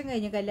 14 വർഷം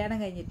കഴിഞ്ഞു കല്യാണം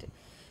കഴിഞ്ഞിട്ട്.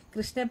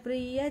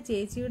 കൃഷ്ണപ്രിയ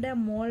ചേച്ചിയുടെ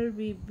മോൾ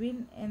വിപിൻ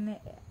എന്നെ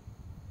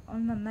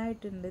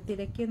നന്നായിട്ടുണ്ട്,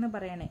 തിരക്കിയെന്ന്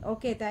പറയണേ.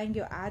 Okay thank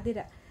you. ആതിര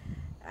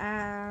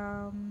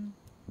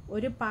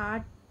ഒരു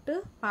പാട്ട്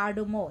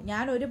പാടുമോ?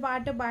 ഞാൻ ഒരു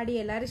പാട്ട് പാടി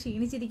എല്ലാവരും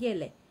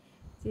ക്ഷീണിച്ചിരിക്കുകയല്ലേ.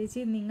 ചേച്ചി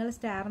നിങ്ങൾ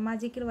സ്റ്റാർ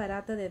മാജിക്കിൽ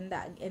വരാത്തത്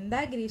എന്താ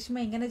ഗ്രീഷ്മ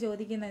ഇങ്ങനെ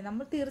ചോദിക്കുന്നത്?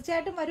 നമ്മൾ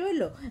തീർച്ചയായിട്ടും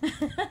വരുമല്ലോ.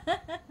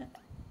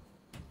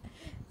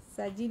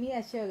 സജിനി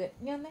അശോകൻ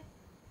ഇങ്ങനെ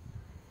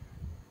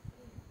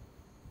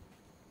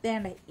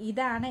വേണ്ടേ?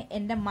 ഇതാണ്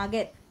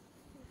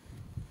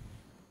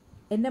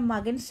എൻ്റെ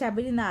മകൻ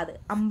ശബരിനാഥ്.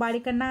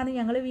 അമ്പാടിക്കണ്ണാന്ന്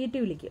ഞങ്ങൾ വീട്ടിൽ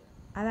വിളിക്കും.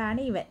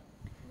 അതാണ് ഇവൻ.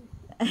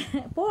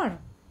 പോവാണോ?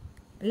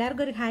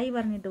 എല്ലാവർക്കും ഒരു ഹായ്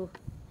പറഞ്ഞിട്ടു.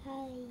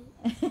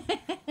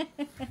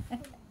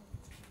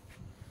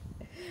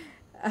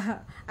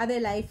 അതെ,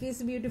 ലൈഫ്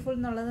ഈസ് ബ്യൂട്ടിഫുൾ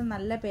എന്നുള്ളത്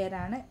നല്ല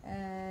പേരാണ്.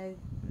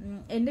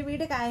 എൻ്റെ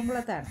വീട്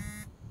കായംകുളത്താണ്.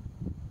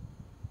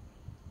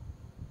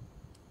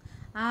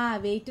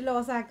 വെയിറ്റ്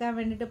ലോസ് ആക്കാൻ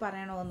വേണ്ടിയിട്ട്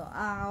പറയണമെന്നു.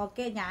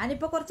 ഓക്കെ,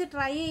 ഞാനിപ്പോൾ കുറച്ച്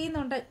ട്രൈ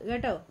ചെയ്യുന്നുണ്ട്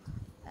കേട്ടോ.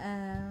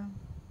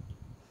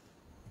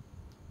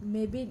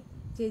 മെബിൻ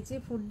ചേച്ചി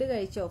ഫുഡ്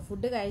കഴിച്ചോ?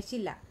 ഫുഡ്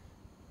കഴിച്ചില്ല.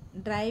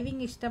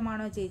 ഡ്രൈവിങ്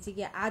ഇഷ്ടമാണോ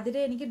ചേച്ചിക്ക്? അതിൽ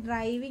എനിക്ക്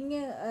ഡ്രൈവിങ്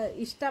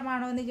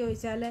ഇഷ്ടമാണോ എന്ന്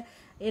ചോദിച്ചാൽ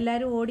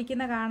എല്ലാവരും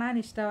ഓടിക്കുന്ന കാണാൻ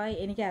ഇഷ്ടമായി.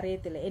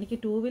 എനിക്കറിയത്തില്ല. എനിക്ക്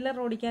 2 വീലർ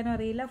ഓടിക്കാനും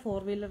അറിയില്ല,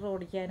 4 വീലർ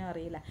ഓടിക്കാനും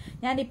അറിയില്ല.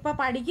 ഞാനിപ്പോൾ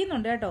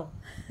പഠിക്കുന്നുണ്ട് കേട്ടോ.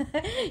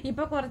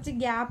 ഇപ്പോൾ കുറച്ച്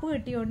ഗ്യാപ്പ്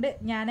കിട്ടിയോണ്ട്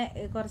ഞാൻ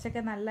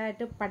കുറച്ചൊക്കെ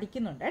നല്ലതായിട്ട്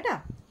പഠിക്കുന്നുണ്ട് കേട്ടോ.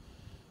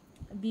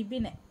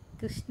 ബിബിന്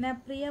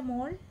കൃഷ്ണപ്രിയ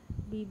മോൾ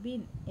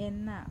ബിബിൻ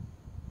എന്ന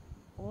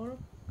ഓൾ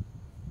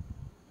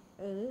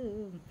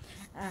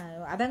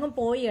അതങ്ങ്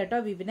പോയി കേട്ടോ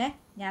ബിബിനെ,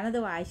 ഞാനത്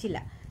വായിച്ചില്ല.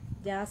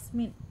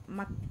 ജാസ്മിൻ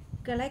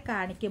മക്കളെ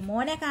കാണിക്കും.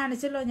 മോനെ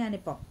കാണിച്ചല്ലോ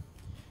ഞാനിപ്പം.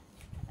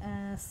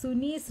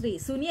 സുനി ശ്രീ.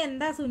 സുനി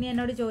എന്താ സുനി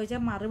എന്നോട്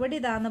ചോദിച്ചാൽ മറുപടി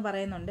ഇതാന്ന്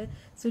പറയുന്നുണ്ട്.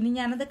 സുനി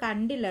ഞാനത്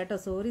കണ്ടില്ല കേട്ടോ,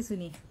 സോറി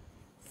സുനി.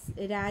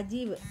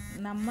 രാജീവ്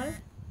നമ്മൾ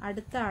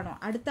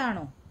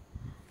അടുത്താണോ?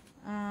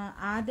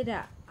 ആതിര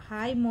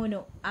ഹായ്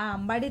മോനു.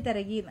 അമ്പാടി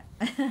തിരകിന്ന്.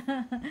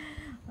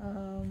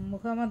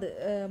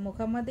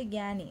 മുഹമ്മദ്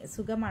ഗ്യാനി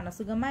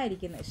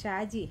സുഖമായിരിക്കുന്നു.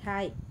 ഷാജി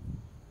ഹായ്.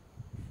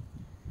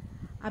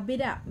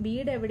 അഭിരാം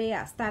വീട് എവിടെയാ?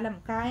 സ്ഥലം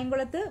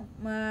കായംകുളത്ത്,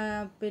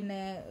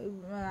 പിന്നെ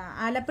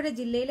ആലപ്പുഴ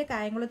ജില്ലയിലെ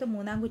കായംകുളത്ത്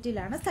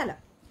മൂന്നാംകുറ്റിയിലാണ് സ്ഥലം.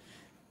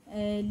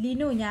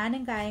 ലിനു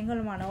ഞാനും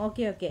കായംകുളമാണ്.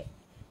 ഓക്കെ.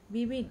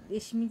 ബിബിൻ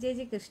രശ്മി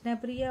ചേച്ചി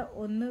കൃഷ്ണപ്രിയ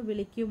ഒന്ന്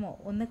വിളിക്കുമോ?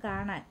 ഒന്ന്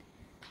കാണാൻ.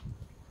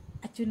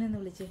 അച്ഛനൊന്ന്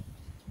വിളിച്ചേ.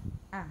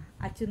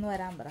 അച്ഛന്ന്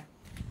വരാൻ പറ.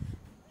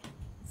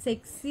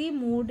 സെക്സി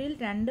മൂഡിൽ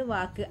 2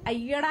 വാക്ക്.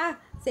 അയ്യടാ,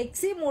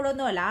 സെക്സി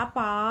മൂഡൊന്നുമല്ല. ആ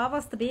പാവ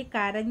സ്ത്രീ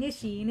കരഞ്ഞ്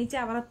ക്ഷീണിച്ച്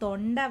അവരുടെ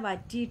തൊണ്ട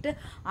വറ്റിയിട്ട്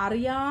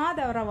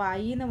അറിയാതെ അവരുടെ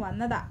വായിന്ന്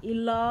വന്നതാ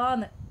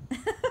ഇല്ലാന്ന്.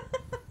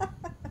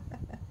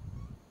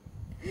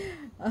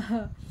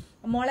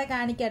 മോളെ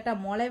കാണിക്കട്ടോ.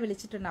 മോളെ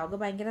വിളിച്ചിട്ടുണ്ട്. അവൾക്ക്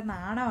ഭയങ്കര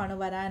നാണമാണ്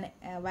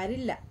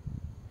വരില്ല.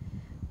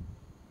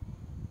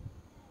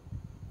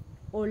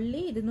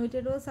 Only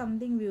 220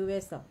 something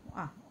വ്യൂവേഴ്സോ?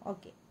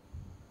 Okay.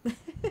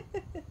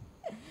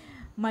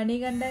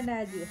 Manikandan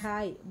Raju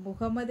hi.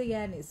 Muhammad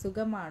Giani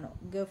സുഖമാണോ?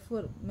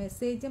 Gafoor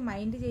message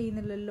mind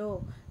ചെയ്യുന്നില്ലല്ലോ.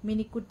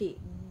 മിനിക്കുട്ടി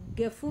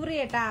ഗഫൂർ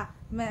ഏട്ടാ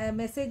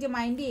മെസ്സേജ്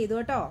മൈൻഡ് ചെയ്തു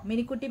കേട്ടോ.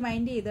 മിനിക്കുട്ടി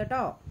മൈൻഡ് ചെയ്തു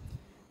കേട്ടോ.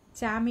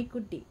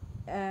 ചാമിക്കുട്ടി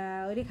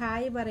ഒരു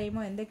ഹായ്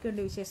പറയുമോ?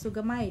 എന്തൊക്കെയുണ്ട് വിശേഷം?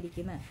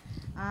 സുഖമായിരിക്കുന്നു.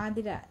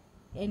 ആതിര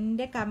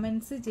എൻ്റെ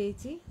കമൻസ്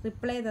ചേച്ചി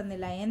റിപ്ലൈ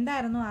തന്നില്ല.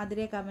 എന്തായിരുന്നു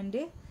ആതിര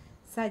കമൻറ്റ്?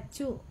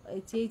 സച്ചു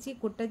ചേച്ചി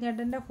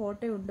കുട്ടൻചേട്ടൻ്റെ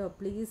ഫോട്ടോ ഉണ്ടോ?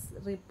 പ്ലീസ്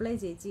റിപ്ലൈ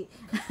ചേച്ചി.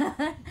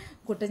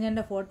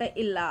 കുട്ടൻചേട്ടൻ്റെ ഫോട്ടോ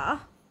ഇല്ല.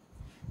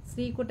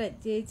 ശ്രീകുട്ടൻ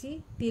ചേച്ചി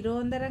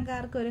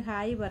തിരുവനന്തപുരംകാർക്ക് ഒരു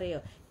ഹായ് പറയോ?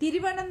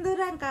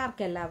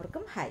 തിരുവനന്തപുരംകാർക്ക്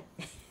എല്ലാവർക്കും hi.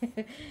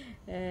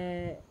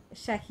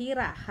 Shahira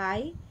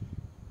hi.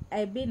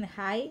 Ebin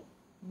hi.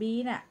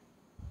 Beena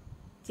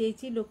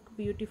ചേച്ചി look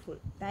beautiful.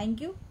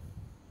 Thank you.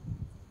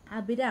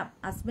 Abhiram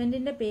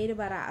ഹസ്ബൻഡിൻ്റെ പേര്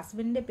പറ.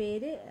 ഹസ്ബൻഡിൻ്റെ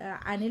പേര്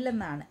അനിൽ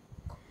എന്നാണ്.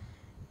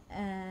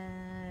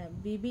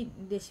 ബിബിൻ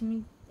രശ്മി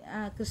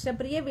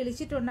കൃഷ്ണപ്രിയ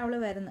വിളിച്ചിട്ടുണ്ട്, അവൾ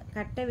വരുന്നു.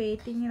 കട്ട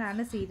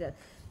വെയിറ്റിങ്ങിലാണ് serial.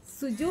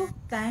 Suju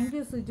thank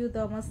you. Suju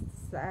Thomas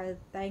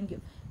thank you.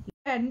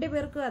 2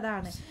 പേർക്കും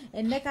അതാണ്.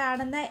 എന്നെ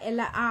കാണുന്ന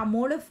എല്ലാ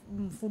മോള്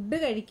ഫുഡ്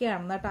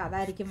കഴിക്കുകയാണ് കേട്ടോ,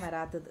 അതായിരിക്കും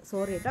വരാത്തത്.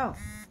 സോറി കേട്ടോ.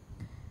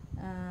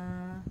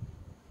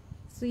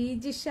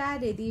 ശ്രീജിഷ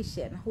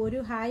രതീശൻ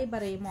ഒരു ഹായ്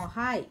പറയുമോ?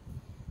 Hi.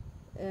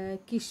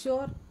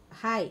 Kishore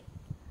hi.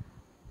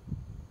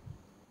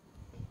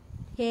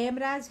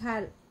 Hemraj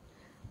hi.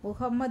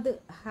 Muhammad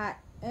hi.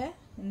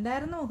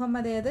 എന്തായിരുന്നു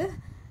മുഹമ്മദ്? ഏത്?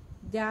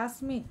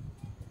 ജാസ്മിൻ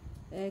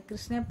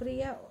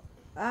കൃഷ്ണപ്രിയ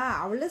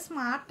അവള്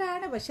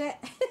സ്മാർട്ടാണ്, പക്ഷെ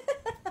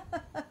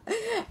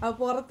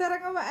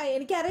പുറത്തിറങ്ങുമ്പോൾ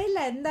എനിക്കറിയില്ല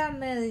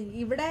എന്താണ്.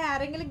 ഇവിടെ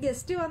ആരെങ്കിലും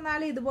ഗസ്റ്റ്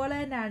വന്നാലും ഇതുപോലെ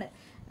തന്നെയാണ്,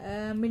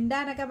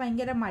 മിണ്ടാനൊക്കെ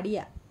ഭയങ്കര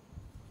മടിയാ.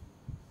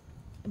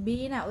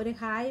 ബീന ഒരു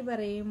ഹായ്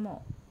പറയുമോ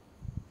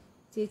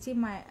ചേച്ചി?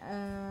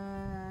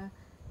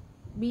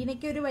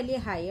 ബീനയ്ക്ക് ഒരു വലിയ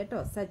ഹായ്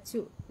കേട്ടോ.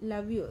 Sachu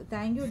love you.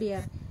 Thank you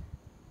dear.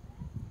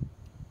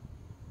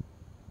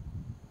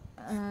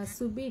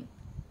 Subin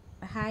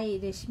hi.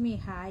 Rashmi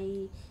hi.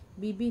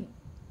 Bibin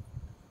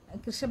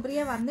Krishnapriya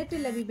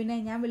വന്നിട്ടില്ല ബിബിനെ,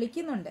 ഞാൻ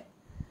വിളിക്കുന്നുണ്ട്.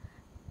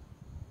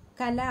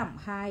 കലാം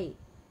ഹായ്.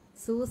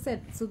 സൂസൻ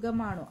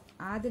സുഖമാണോ?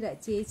 ആതിര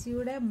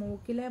ചേച്ചിയുടെ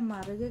മൂക്കിലെ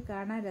മറുക്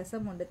കാണാൻ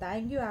രസമുണ്ട്.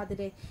 Thank you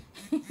ആതിരെ.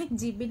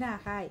 Jibina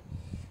hi.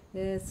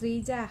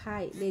 Sreeja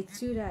hi.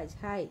 ലച്ചുരാജ്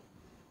hi.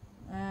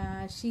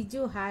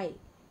 Shiju hi.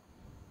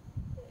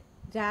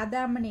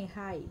 Radhamani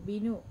hi.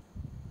 Binu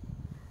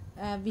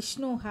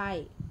Vishnu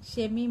hi.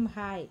 Shameem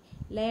hi.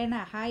 ലേണ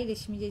hi.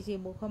 Rashmi ചേച്ചി.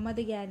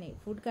 മുഹമ്മദ് ഗ്യാനി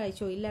ഫുഡ്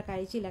കഴിച്ചോ? ഇല്ല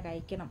കഴിച്ചില്ല,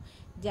 കഴിക്കണം.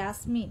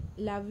 Jasmine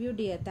love you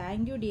dear.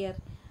 Thank you dear.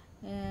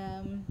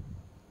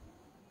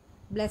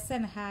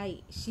 Blesson hi.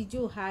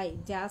 Shiju hi.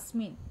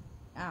 Jasmine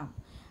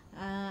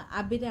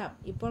Abhiram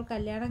ഇപ്പോൾ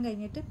കല്യാണം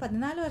കഴിഞ്ഞിട്ട്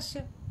 14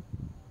 വർഷം.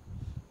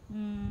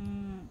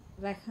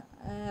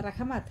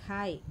 റഹമത്ത്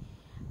ഹായ്.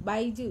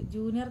 ബൈജു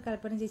ജൂനിയർ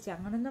കൽപ്പന ചേച്ചി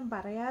അങ്ങനൊന്നും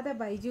പറയാതെ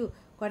ബൈജു,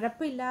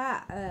 കുഴപ്പമില്ല,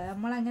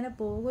 നമ്മളങ്ങനെ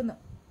പോകുന്നു.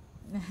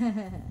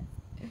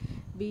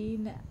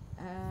 Beena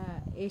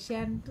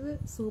Asianet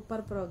super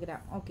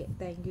programme. Okay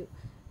thank you.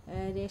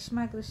 Reshma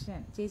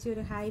Krishnan ചേച്ചി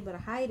ഒരു ഹായ് പറ.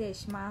 ഹായ്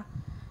രേഷ്മ.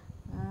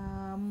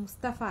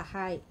 മുസ്തഫ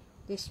ഹായ്.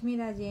 രശ്മി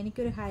രാജ്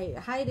എനിക്കൊരു hi.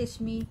 Hi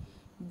Rashmi.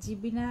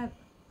 Jibina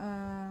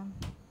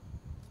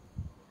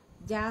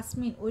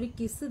Jasmine ഒരു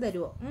കിസ്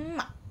തരുമോ?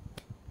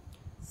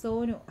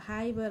 സോനു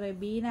ഹായ് പറ.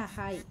 Beena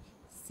hi.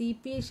 C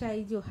P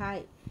Shaiju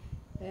hi.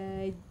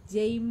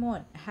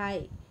 Jaimon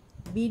hi.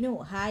 Binu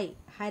hi.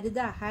 ഹരിത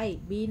hi.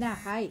 Beena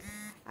hi.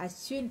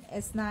 Ashwin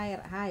S Nair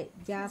hi.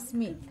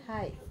 Jasmine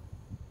hi.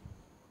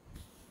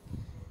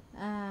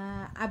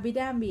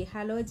 അഭിരാംബി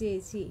hello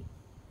ചേച്ചി.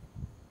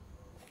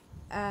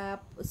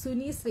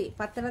 സുനിശ്രീ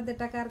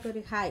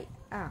പത്തനംതിട്ടക്കാർക്കൊരു ഹായ്.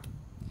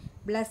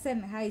 ബ്ലസൻ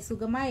ഹായ്.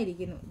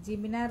 സുഖമായിരിക്കുന്നു.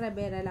 ജിമിന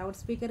റബേര ലൗഡ്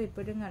സ്പീക്കർ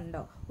ഇപ്പോഴും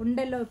കണ്ടോ?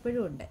 ഉണ്ടല്ലോ,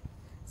 ഇപ്പോഴും ഉണ്ട്.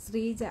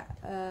 ശ്രീജ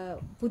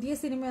പുതിയ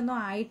സിനിമയൊന്നും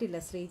ആയിട്ടില്ല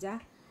ശ്രീജ.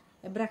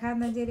 എബ്രഹാം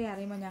തഞ്ചേരി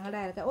അറിയുമ്പോൾ ഞങ്ങളുടെ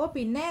അയൽക്കാർ.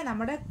 പിന്നെ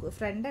നമ്മുടെ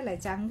ഫ്രണ്ടല്ലേ,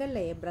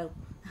 ചങ്കല്ലേ എബ്രഹാം.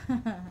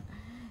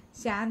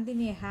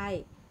 ശാന്തിനി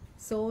ഹായ്.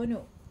 സോനു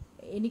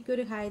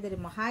എനിക്കൊരു ഹായ്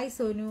തരുമോ? ഹായ്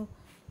സോനു.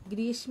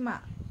 ഗ്രീഷ്മ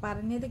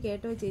പറഞ്ഞത്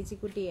കേട്ടോ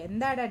ചേച്ചിക്കുട്ടി?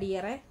 എന്താടാ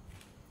ഡിയറെ?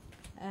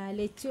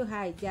 ലച്ചു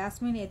ഹായ്.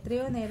 ജാസ്മിൻ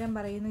എത്രയോ നേരം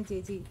പറയുന്നു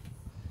ചേച്ചി,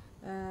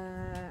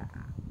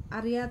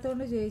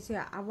 അറിയാത്തോണ്ട് ചോദിച്ചു.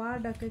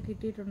 അവാർഡൊക്കെ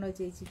കിട്ടിയിട്ടുണ്ടോ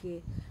ചേച്ചിക്ക്?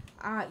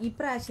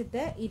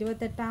 ഇപ്രാവശ്യത്തെ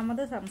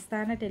 28ാമത്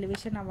സംസ്ഥാന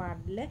ടെലിവിഷൻ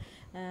അവാർഡിൽ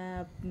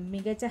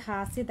മികച്ച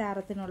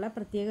ഹാസ്യതാരത്തിനുള്ള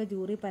പ്രത്യേക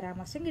ജൂറി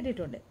പരാമർശം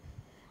കിട്ടിയിട്ടുണ്ട്.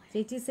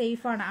 ചേച്ചി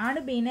സേഫാണ്. ആണ്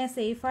ബീനെ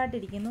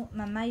സേഫായിട്ടിരിക്കുന്നു,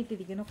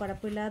 നന്നായിട്ടിരിക്കുന്നു,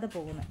 കുഴപ്പമില്ലാതെ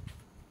പോകുന്നു.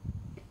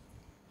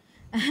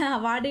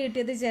 അവാർഡ്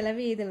കിട്ടിയത്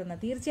ചെലവ് ചെയ്തിരുന്നു.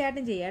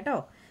 തീർച്ചയായിട്ടും ചെയ്യാം കേട്ടോ.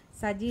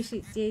 സജീഷ്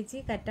ചേച്ചി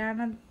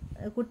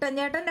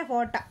കുട്ടൻചേട്ടൻ്റെ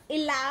ഫോട്ടോ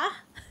ഇല്ല.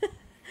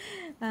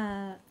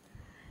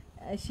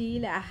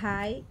 Sheela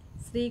hi.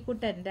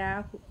 Sreekuttan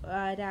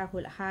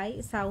Rahul hi.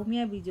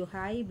 Soumya Biju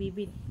hi.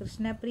 Bibin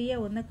Krishnapriya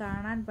ഒന്ന്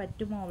കാണാൻ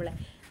പറ്റുമോ അവളെ?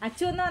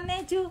 അച്ചു ഒന്ന്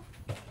വന്നേച്ചു.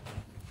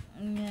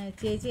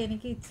 ചേച്ചി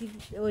എനിക്ക്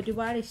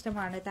ഒരുപാട്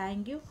ഇഷ്ടമാണ്,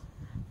 thank you.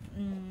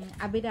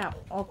 Abhiram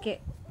okay.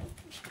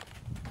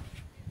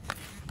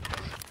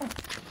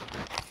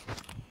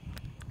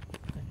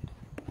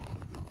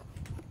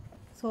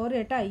 Sorry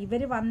കേട്ടോ,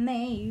 ഇവർ വന്നേ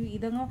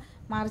ഇതൊന്നും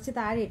മറിച്ച്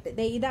താഴെ ഇട്ട്.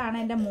 ഇതാണ്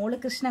എൻ്റെ മോള്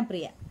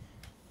കൃഷ്ണപ്രിയ.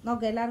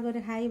 നോക്ക്, എല്ലാവർക്കും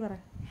ഒരു ഹായ് പറ.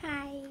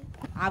 ഹായ്.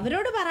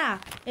 അവരോട് പറ,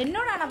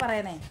 എന്നോടാണോ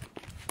പറയുന്നേ?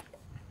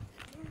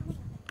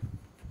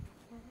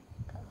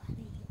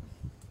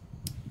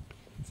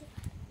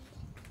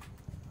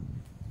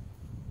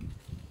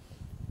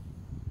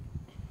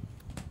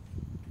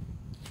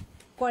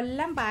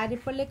 കൊല്ലം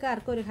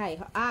പാരിപ്പള്ളിക്കാർക്ക് ഒരു ഹായ്.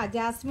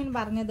 ജാസ്മിൻ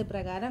പറഞ്ഞത്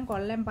പ്രകാരം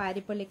കൊല്ലം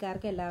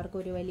പാരിപ്പള്ളിക്കാർക്ക്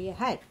എല്ലാവർക്കും ഒരു വലിയ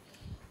ഹായ്.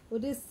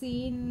 ഒരു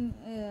scene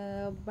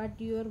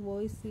but your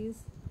voice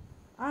is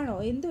ആണോ?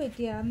 എന്തു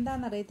പറ്റിയ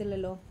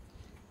എന്താണെന്നറിയത്തില്ലല്ലോ.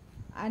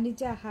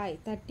 അനുജ ഹായ്.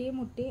 തട്ടി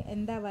മുട്ടി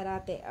എന്താ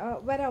വരാത്തെ?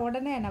 വരാം,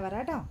 ഉടനെ തന്നെ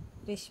വരാം കേട്ടോ.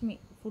 രശ്മി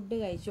ഫുഡ്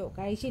കഴിച്ചോ?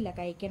 കഴിച്ചില്ല,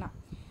 കഴിക്കണം.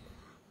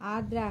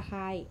 Aardra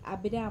hi.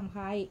 Abhiram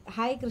hi.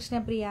 Hi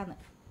കൃഷ്ണപ്രിയാന്ന്.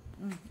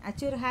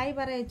 Achu ഒരു ഹായ്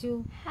പറ. അച്ചു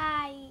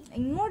ഹായ്.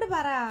 ഇങ്ങോട്ട്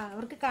പറ,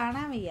 അവർക്ക്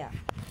കാണാൻ വയ്യ.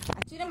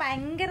 അച്ചുവിന്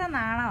ഭയങ്കര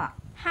നാണവാ.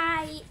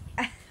 ഹായ്.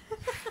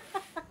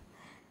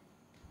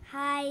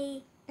 ഹായ്.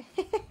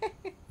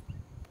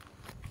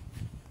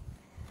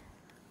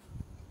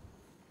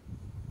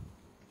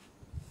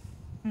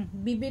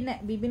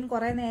 ബിബിൻ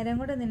കുറെ നേരം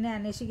കൂടെ നിന്നെ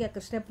അന്വേഷിക്കുക.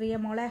 കൃഷ്ണപ്രിയ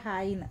മോളെ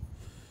ഹായിന്ന്.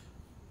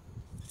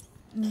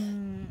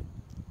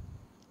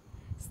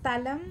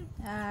 സ്ഥലം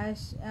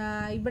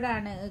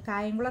ഇവിടാണ്,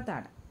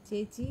 കായംകുളത്താണ്.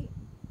 ചേച്ചി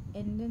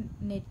എൻ്റെ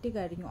നെറ്റ്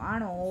കഴിഞ്ഞു.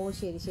 ആണോ? ഓ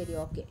ശരി ശരി,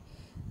 ഓക്കെ.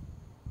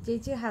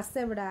 ചേച്ചി ഹസ്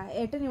എവിടാ?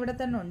 ഏട്ടൻ ഇവിടെ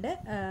തന്നെ ഉണ്ട്.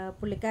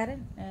 പുള്ളിക്കാരൻ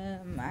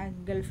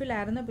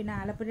ഗൾഫിലായിരുന്നു, പിന്നെ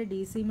ആലപ്പുഴ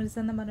DC മിൽസ്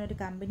എന്ന് പറഞ്ഞൊരു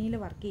കമ്പനിയിൽ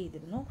വർക്ക്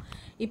ചെയ്തിരുന്നു.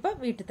 ഇപ്പം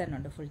വീട്ടിൽ തന്നെ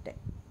ഉണ്ട് ഫുൾ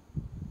ടൈം.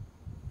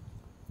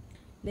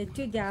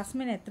 ലച്ചു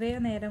ജാസ്മിൻ എത്രയോ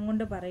നേരം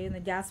കൊണ്ട് പറയുന്നു.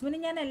 ജാസ്മിന്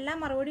ഞാൻ എല്ലാ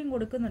മറുപടിയും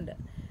കൊടുക്കുന്നുണ്ട്.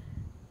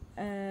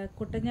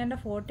 കുട്ടഞ്ഞാൻ്റെ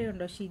ഫോട്ടോ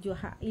ഉണ്ടോ? ഷിജു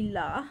ഇല്ല.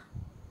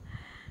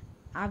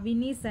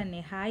 അവിനി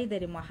സണ്ണി ഹായ്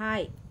തരുമോ?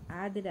 ഹായ്.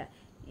 ആതിര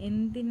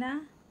എന്തിനാ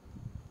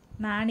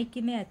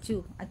നാണിക്കുന്നേ?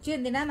 അച്ചു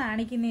എന്തിനാ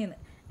നാണിക്കുന്നേന്ന്.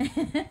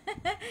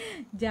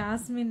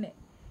 ജാസ്മിന്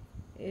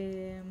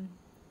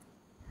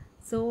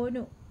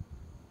സോനു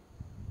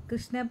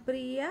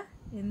കൃഷ്ണപ്രിയ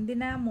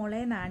എന്തിനാ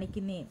മോളെ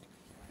നാണിക്കുന്നേ?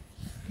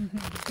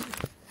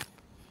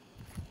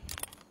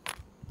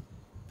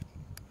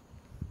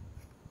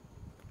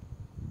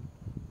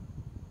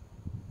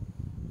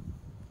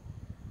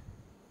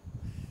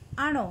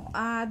 ആണോ?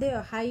 അതെയോ?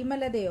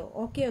 ഹൈമലതയോ?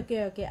 Okay okay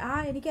okay.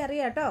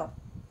 എനിക്കറിയാം കേട്ടോ.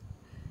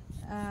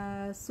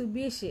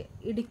 സുബീഷ്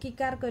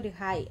ഇടുക്കിക്കാർക്കൊരു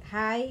ഹായ്.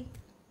 ഹായ്.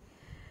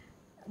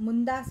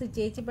 മുന്താസ്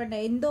ചേച്ചി പെണ്ണ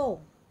എന്തോ.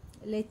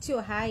 Lachu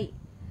hi.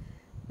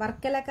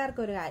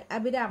 വർക്കലക്കാർക്കൊരു hi.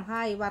 Abhiram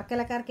hi.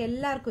 വർക്കലക്കാർക്ക്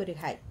എല്ലാവർക്കും ഒരു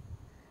ഹായ്.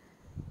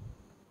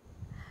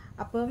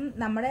 അപ്പം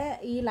നമ്മുടെ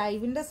ഈ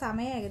ലൈവിൻ്റെ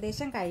സമയം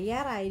ഏകദേശം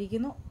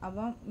കഴിയാറായിരിക്കുന്നു.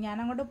 അപ്പം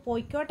ഞാനങ്ങോട്ട്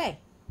പോയിക്കോട്ടെ,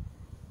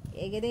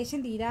 ഏകദേശം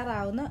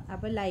തീരാറാവുന്നു.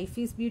 അപ്പോൾ ലൈഫ്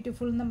ഈസ്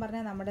ബ്യൂട്ടിഫുൾ എന്നും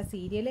പറഞ്ഞാൽ നമ്മുടെ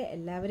സീരിയൽ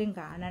എല്ലാവരും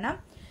കാണണം.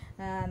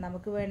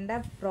 നമുക്ക് വേണ്ട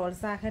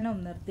പ്രോത്സാഹനവും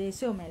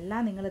നിർദ്ദേശവും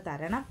എല്ലാം നിങ്ങൾ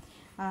തരണം.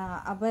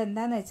 അപ്പോൾ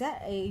എന്താണെന്ന് വെച്ചാൽ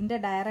ഇതിൻ്റെ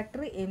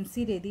ഡയറക്ടർ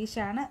MC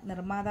രതീഷാണ്,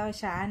 നിർമ്മാതാവ്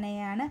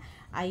ഷാനയാണ്,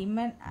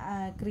 ഐമൻ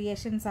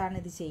ക്രിയേഷൻസാണ്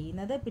ഇത്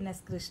ചെയ്യുന്നത്. പിന്നെ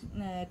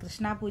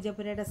കൃഷ്ണ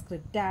പൂജപ്പുരയുടെ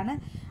സ്ക്രിപ്റ്റാണ്.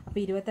 അപ്പോൾ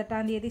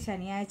 28-ാം തീയതി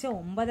ശനിയാഴ്ച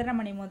 9:30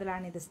 മണി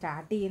മുതലാണ് ഇത്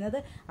സ്റ്റാർട്ട് ചെയ്യുന്നത്.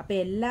 അപ്പോൾ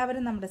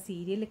എല്ലാവരും നമ്മുടെ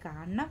സീരിയൽ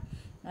കാണണം.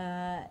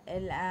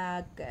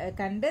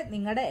 കണ്ട്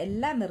നിങ്ങളുടെ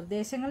എല്ലാ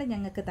നിർദ്ദേശങ്ങളും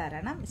ഞങ്ങൾക്ക്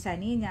തരണം.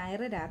 ശനി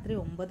ഞായർ രാത്രി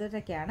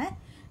 9:30-ക്കാണ്.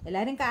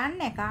 എല്ലാവരും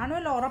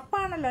കാണുമല്ലോ,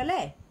 ഉറപ്പാണല്ലോ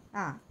അല്ലേ?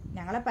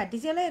 ഞങ്ങളെ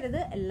പറ്റിച്ചളയരുത്,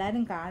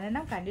 എല്ലാവരും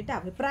കാണണം. കണ്ടിട്ട്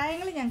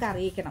അഭിപ്രായങ്ങൾ ഞങ്ങൾക്ക്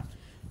അറിയിക്കണം.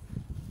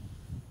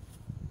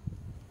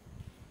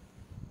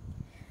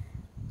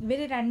 ഇവർ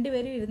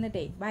രണ്ടുപേരും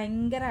ഇരുന്നിട്ടേ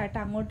ഭയങ്കരമായിട്ട്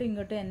അങ്ങോട്ടും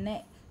ഇങ്ങോട്ടും എന്നെ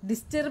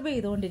ഡിസ്റ്റർബ്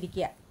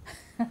ചെയ്തുകൊണ്ടിരിക്കുക.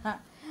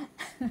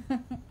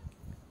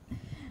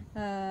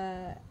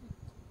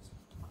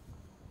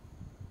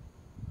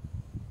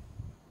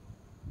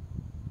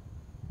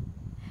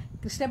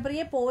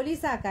 കൃഷ്ണപ്രിയെ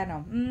പോലീസാക്കാനോ?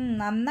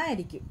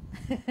 നന്നായിരിക്കും.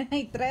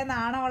 ഇത്രയും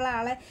നാണമുള്ള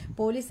ആളെ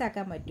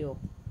പോലീസാക്കാൻ പറ്റുമോ?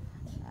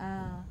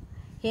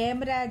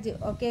 Hemraj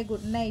okay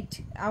good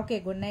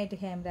night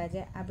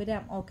Hemraj.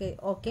 Abhiram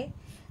okay.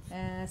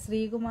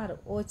 Sreekumar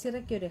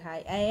ഓച്ചിറയ്ക്കൊരു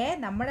hi.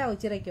 നമ്മുടെ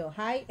ഓച്ചിറയ്ക്കോ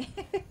ഹായ്.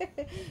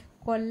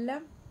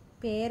 കൊല്ലം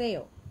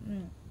പേരയോ.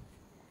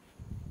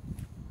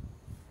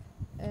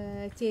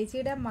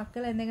 ചേച്ചിയുടെ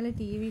മക്കൾ എന്തെങ്കിലും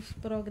TV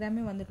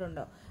പ്രോഗ്രാമിൽ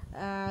വന്നിട്ടുണ്ടോ?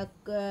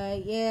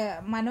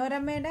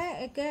 മനോരമയുടെ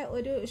ഒക്കെ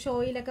ഒരു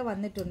ഷോയിലൊക്കെ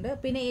വന്നിട്ടുണ്ട്.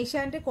 പിന്നെ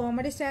ഏഷ്യാനെറ്റ്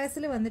കോമഡി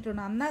സ്റ്റാഴ്സിൽ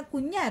വന്നിട്ടുണ്ട്. അന്ന്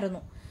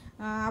കുഞ്ഞായിരുന്നു,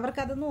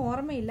 അവർക്കതൊന്നും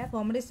ഓർമ്മയില്ല.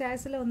 കോമഡി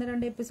സ്റ്റാഴ്സിൽ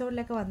 1-2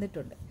 എപ്പിസോഡിലൊക്കെ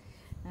വന്നിട്ടുണ്ട്.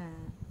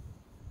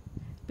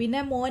 പിന്നെ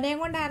മോനെയും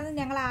കൊണ്ടായിരുന്നു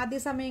ഞങ്ങൾ ആദ്യ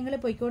സമയങ്ങളിൽ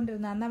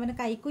പോയിക്കൊണ്ടിരുന്നത്. അന്ന് അവന്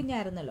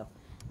കൈക്കുഞ്ഞായിരുന്നല്ലോ.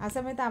 ആ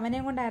സമയത്ത്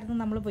അവനെയും കൊണ്ടായിരുന്നു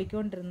നമ്മൾ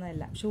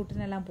പോയിക്കൊണ്ടിരുന്നതെല്ലാം,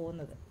 ഷൂട്ടിനെല്ലാം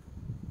പോകുന്നത്.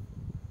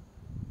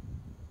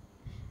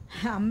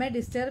 അമ്മ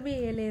ഡിസ്റ്റർബ്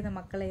ചെയ്യലേന്ന്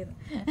മക്കളേന്ന്.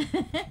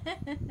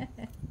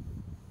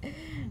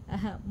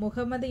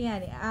 മുഹമ്മദ്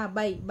ഞാൻ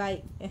ബൈ.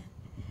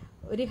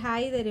 ഒരു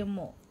ഹായ്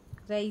തരുമോ?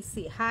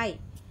 Raisi hi.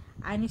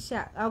 Anusha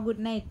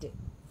good night.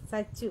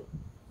 Sachu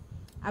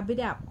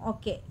Abhiram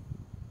okay.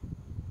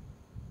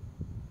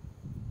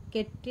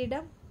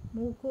 കെട്ടിടം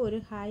മൂക്കു ഒരു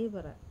ഹായ്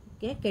പറ.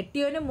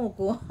 കെട്ടിയോനും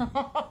മൂക്കും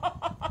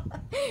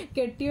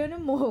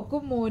കെട്ടിയോനും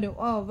മൂക്കും മോനും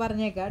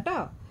പറഞ്ഞേക്കാം കേട്ടോ.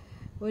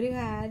 ഒരു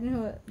hi.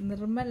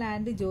 Nirmal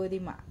and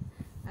Jyothima.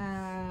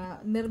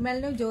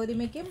 നിർമ്മലിനും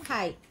ജ്യോതിമയ്ക്കും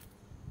hi.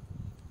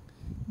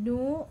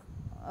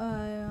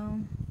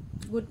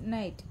 Good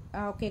night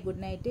okay.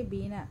 Good night.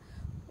 Beena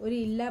ഒരു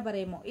ഇല്ല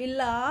പറയുമോ?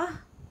 ഇല്ല.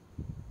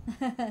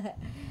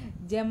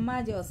 ജമ്മ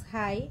Jose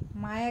hi.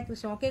 Maya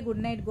Krishna okay.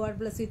 Good night. God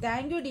bless you.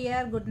 Thank you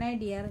dear. Good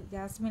night dear.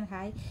 Jasmine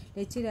hi.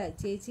 ലച്ചുരാജ്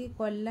ചേച്ചി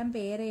കൊല്ലം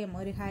പേരയം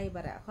ഒരു ഹായ്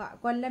പറ.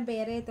 കൊല്ലം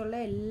പേരയത്തുള്ള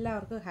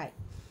എല്ലാവർക്കും ഹായ്.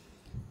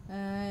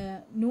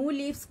 ന്യൂ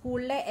ലീഫ്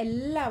സ്കൂളിലെ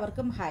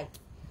എല്ലാവർക്കും ഹായ്.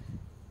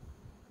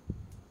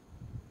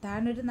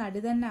 താനൊരു നടി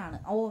തന്നെയാണ്.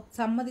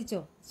 സമ്മതിച്ചോ?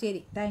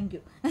 ശരി, thank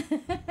you.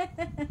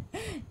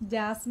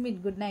 Jasmine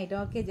good night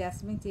okay.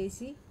 Jasmine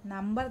ചേച്ചി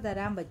നമ്പർ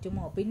തരാൻ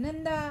പറ്റുമോ?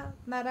 പിന്നെന്താ,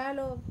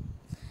 തരാലോ.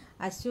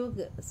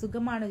 അശോക്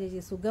സുഖമാണോ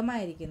ചേച്ചി?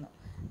 സുഖമായിരിക്കുന്നു.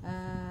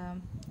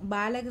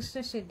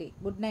 Balakrishna Shetty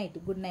good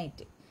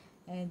night.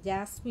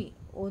 ജാസ്മി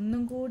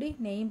ഒന്നും കൂടി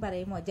നെയിം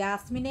പറയുമോ?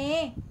 ജാസ്മിനേ.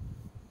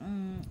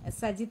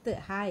 Sajith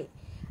hi.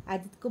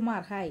 Ajith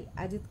Kumar hi.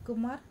 Ajith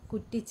Kumar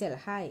Kuttichal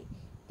hi.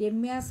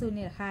 Ramya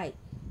Sunil hi.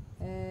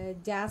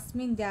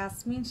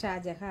 Jasmine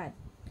Shah Jahan.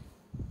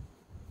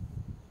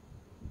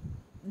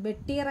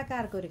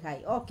 വെട്ടിയറക്കാർക്കൊരു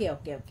hi.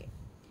 Okay.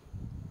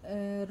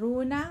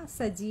 റൂന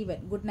Sajeevan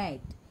good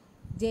night.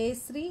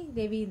 Jayashree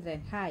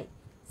Raveendran hi.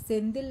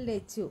 Senthil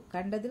Lachu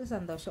കണ്ടതിൽ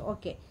സന്തോഷം.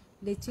 Okay.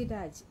 Lachu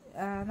Raj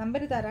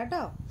number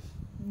തരാട്ടോ.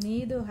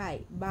 Neethu hi.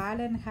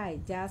 ബാലൻ ഹായ്.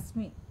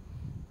 ജാസ്മിൻ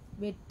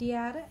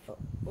വെട്ടിയാറ്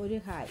ഒരു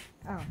hi.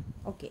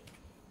 Okay.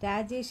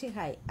 Rajesh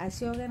hi.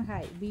 Ashokan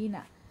hi. Beena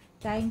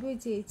thank you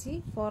ചേച്ചി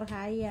ഫോർ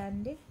ഹായ്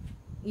ആൻഡ്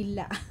ഇല്ല.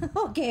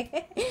 Okay.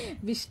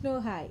 Vishnu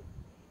hi.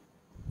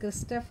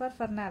 Christopher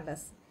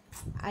Fernandez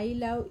I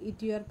love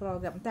it your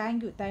programme.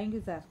 Thank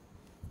you sir.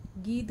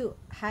 Geethu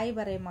hi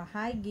പറയുമോ?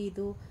 Hi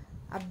Geethu.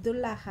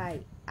 Abdulla hi.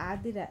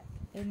 Athira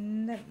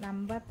എൻ്റെ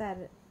number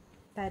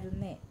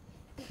തരുന്നേ?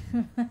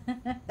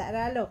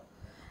 തരാലോ.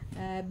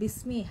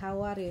 Bismi how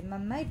are you?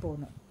 നന്നായി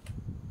പോന്നു.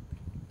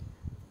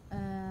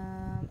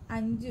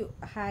 Anju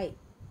hi.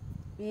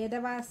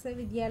 വേദവാസ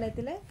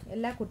വിദ്യാലയത്തിലെ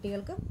എല്ലാ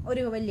കുട്ടികൾക്കും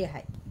ഒരു വലിയ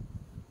ഹായ്.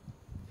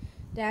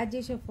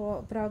 രാജേഷ്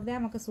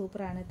പ്രോഗ്രാമൊക്കെ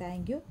സൂപ്പറാണ്.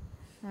 Thank you.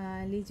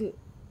 ലിജു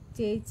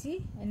ചേച്ചി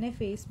എന്നെ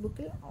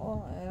ഫേസ്ബുക്കിൽ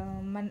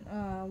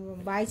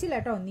വായിച്ചില്ല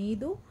കേട്ടോ.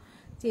 നീതു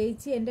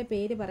ചേച്ചി എൻ്റെ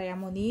പേര്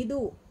പറയാമോ?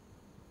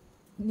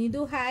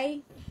 നീതു ഹായ്.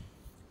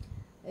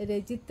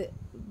 രജിത്ത്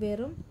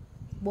വെറും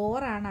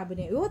ബോറാണ്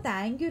അഭിനയം.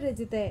 Thank you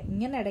രജിത്തെ.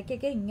 ഇങ്ങനെ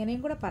ഇടയ്ക്കൊക്കെ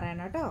ഇങ്ങനെയും കൂടെ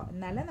പറയണം കേട്ടോ,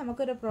 എന്നാലേ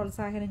നമുക്കൊരു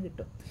പ്രോത്സാഹനം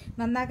കിട്ടും.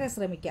 നന്നാക്കാൻ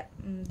ശ്രമിക്കാം.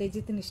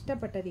 രജിത്തിന്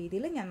ഇഷ്ടപ്പെട്ട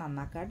രീതിയിൽ ഞാൻ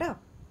നന്നാക്കാം കേട്ടോ.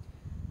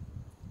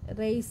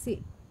 റേസി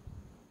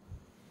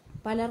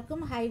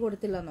പലർക്കും ഹായ്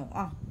കൊടുത്തില്ലെന്നോ?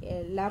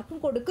 എല്ലാവർക്കും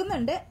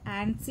കൊടുക്കുന്നുണ്ട്.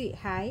 ആൻസി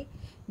ഹായ്.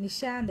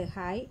 നിഷാന്ത്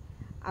ഹായ്.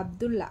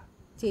 അബ്ദുള്ള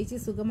ചേച്ചി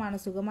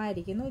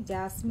സുഖമായിരിക്കുന്നു.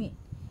 ജാസ്മിൻ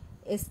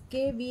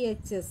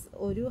SKVHS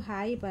ഒരു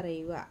ഹായ്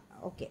പറയുക.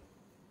 ഓക്കെ.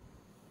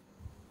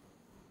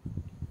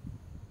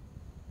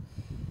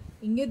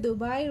 ഇങ്ങ്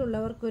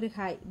ദുബായിലുള്ളവർക്കൊരു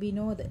ഹായ്.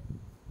 വിനോദ്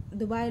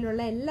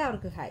ദുബായിലുള്ള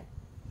എല്ലാവർക്കും hi.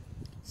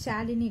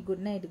 Shalini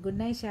good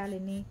night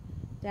Shalini.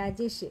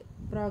 Rajesh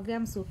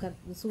programme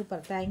super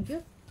thank you.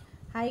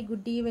 Hi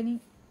good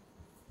evening.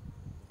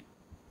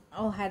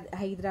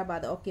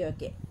 Hyderabad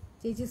okay.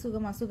 ചേച്ചി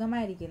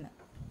സുഖമായിരിക്കുന്നു.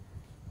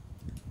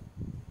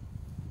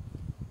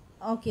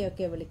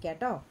 ഓക്കെ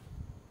വിളിക്കാട്ടോ.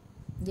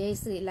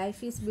 Jayashree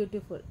life is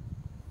beautiful.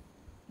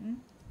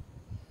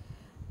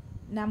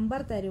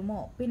 Number തരുമോ?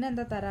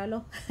 പിന്നെന്താ തരാലോ.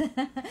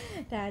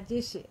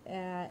 രാജേഷ്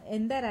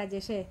എന്താ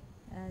രാജേഷേ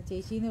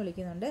ചേച്ചിന്ന്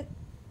വിളിക്കുന്നുണ്ട്.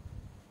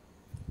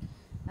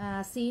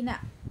 Seena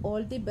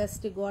all the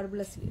best. God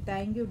bless you.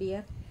 Thank you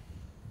dear.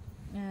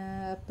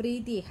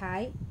 Preethi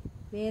hi.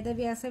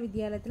 Vedavyasa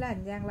വിദ്യാലയത്തിലെ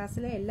 5ാം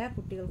ക്ലാസ്സിലെ എല്ലാ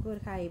കുട്ടികൾക്കും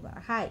ഒരു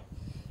ഹായ്.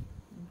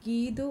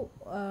 ഗീതു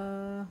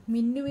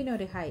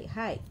മിന്നുവിനൊരു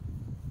ഹായ്.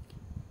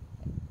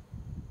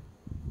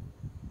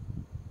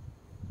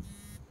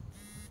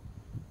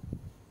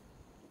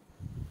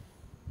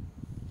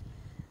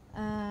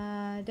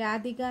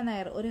 രാധിക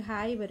നായർ ഒരു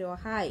ഹായ് വരുമോ?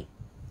 ഹായ്.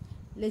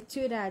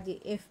 ലച്ചു രാജ്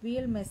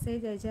FBയിൽ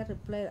മെസ്സേജ് അയച്ചാൽ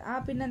റിപ്ലൈ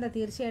പിന്നെന്താ,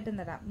 തീർച്ചയായിട്ടും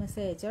തരാം,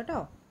 മെസ്സേജ് അയച്ചോ കേട്ടോ.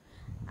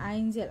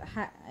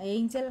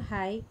 Angel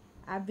hi.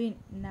 അബിൻ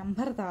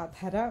നമ്പർ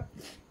തരാം.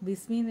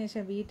 ബിസ്മിനേഷ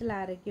വീട്ടിൽ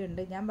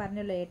ആരൊക്കെയുണ്ട്? ഞാൻ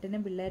പറഞ്ഞല്ലോ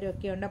ഏട്ടനും പിള്ളേരും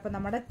ഒക്കെ ഉണ്ട്. അപ്പോൾ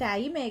നമ്മുടെ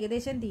ടൈം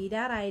ഏകദേശം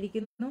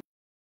തീരാറായിരിക്കുന്നു.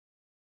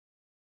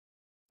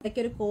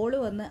 ഇടയ്ക്കൊരു കോള്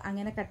വന്ന്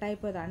അങ്ങനെ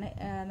കട്ടായിപ്പോയതാണ്.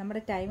 നമ്മുടെ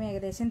ടൈം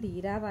ഏകദേശം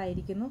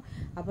തീരാറായിരിക്കുന്നു.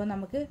 അപ്പോൾ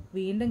നമുക്ക്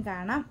വീണ്ടും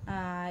കാണാം.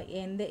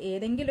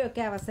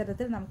 ഏതെങ്കിലുമൊക്കെ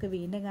അവസരത്തിൽ നമുക്ക്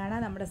വീണ്ടും കാണാം.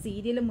 നമ്മുടെ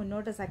സീരിയൽ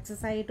മുന്നോട്ട്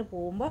സക്സസ് ആയിട്ട്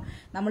പോകുമ്പോൾ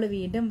നമ്മൾ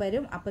വീണ്ടും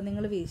വരും. അപ്പോൾ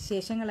നിങ്ങൾ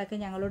വിശേഷങ്ങളൊക്കെ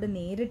ഞങ്ങളോട്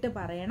നേരിട്ട്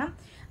പറയണം.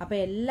 അപ്പോൾ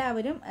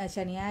എല്ലാവരും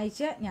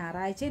ശനിയാഴ്ച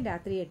ഞായറാഴ്ചയും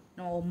രാത്രി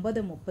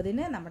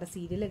 9:30 നമ്മുടെ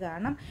സീരിയൽ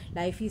കാണാം.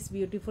 ലൈഫ് ഈസ്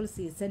ബ്യൂട്ടിഫുൾ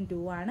സീസൺ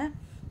 2 ആണ്.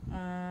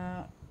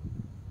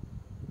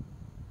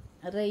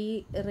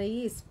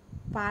 റയീസ്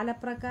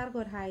പാലപ്രക്കാർക്ക്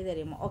ഒരു ഹായ്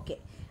തരുമോ? ഓക്കെ.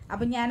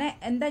 അപ്പം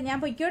ഞാൻ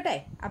പൊയ്ക്കോട്ടെ.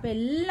 അപ്പം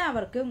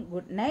എല്ലാവർക്കും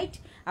ഗുഡ് നൈറ്റ്.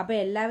 അപ്പം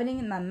എല്ലാവരും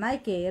നന്നായി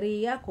കെയർ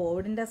ചെയ്യുക.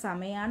 കോവിഡിൻ്റെ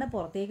സമയമാണ്.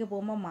 പുറത്തേക്ക്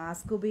പോകുമ്പോൾ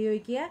മാസ്ക്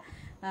ഉപയോഗിക്കുക.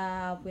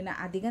 പിന്നെ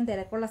അധികം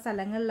തിരക്കുള്ള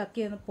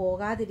സ്ഥലങ്ങളിലൊക്കെ ഒന്ന്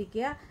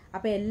പോകാതിരിക്കുക.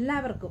 അപ്പം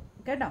എല്ലാവർക്കും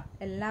കേട്ടോ,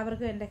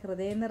 എല്ലാവർക്കും എൻ്റെ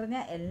ഹൃദയം നിറഞ്ഞ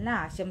എല്ലാ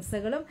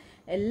ആശംസകളും.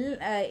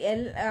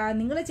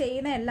 നിങ്ങൾ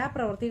ചെയ്യുന്ന എല്ലാ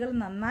പ്രവൃത്തികളും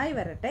നന്നായി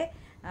വരട്ടെ.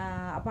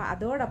 അപ്പോൾ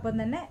അതോടൊപ്പം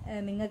തന്നെ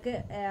നിങ്ങൾക്ക്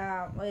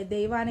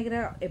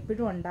ദൈവാനുഗ്രഹം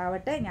എപ്പോഴും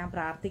ഉണ്ടാവട്ടെ, ഞാൻ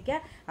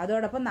പ്രാർത്ഥിക്കാം.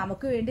 അതോടൊപ്പം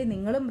നമുക്ക് വേണ്ടി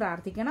നിങ്ങളും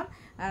പ്രാർത്ഥിക്കണം.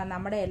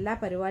 നമ്മുടെ എല്ലാ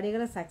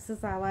പരിപാടികളും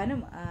സക്സസ്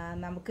ആവാനും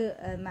നമുക്ക്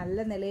നല്ല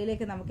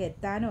നിലയിലേക്ക് നമുക്ക്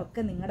എത്താനും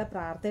ഒക്കെ നിങ്ങളുടെ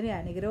പ്രാർത്ഥനയും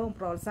അനുഗ്രഹവും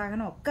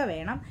പ്രോത്സാഹനവും ഒക്കെ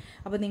വേണം.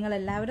 അപ്പോൾ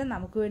നിങ്ങളെല്ലാവരും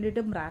നമുക്ക്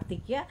വേണ്ടിയിട്ടും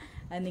പ്രാർത്ഥിക്കുക.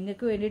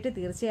 നിങ്ങൾക്ക് വേണ്ടിയിട്ട്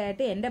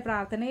തീർച്ചയായിട്ടും എൻ്റെ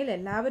പ്രാർത്ഥനയിൽ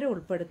എല്ലാവരും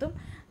ഉൾപ്പെടുത്തും.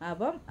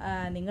 അപ്പം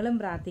നിങ്ങളും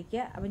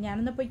പ്രാർത്ഥിക്കുക. അപ്പം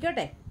ഞാനൊന്ന്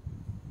പൊയ്ക്കോട്ടെ.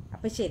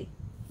 അപ്പം ശരി,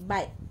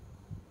 ബൈ.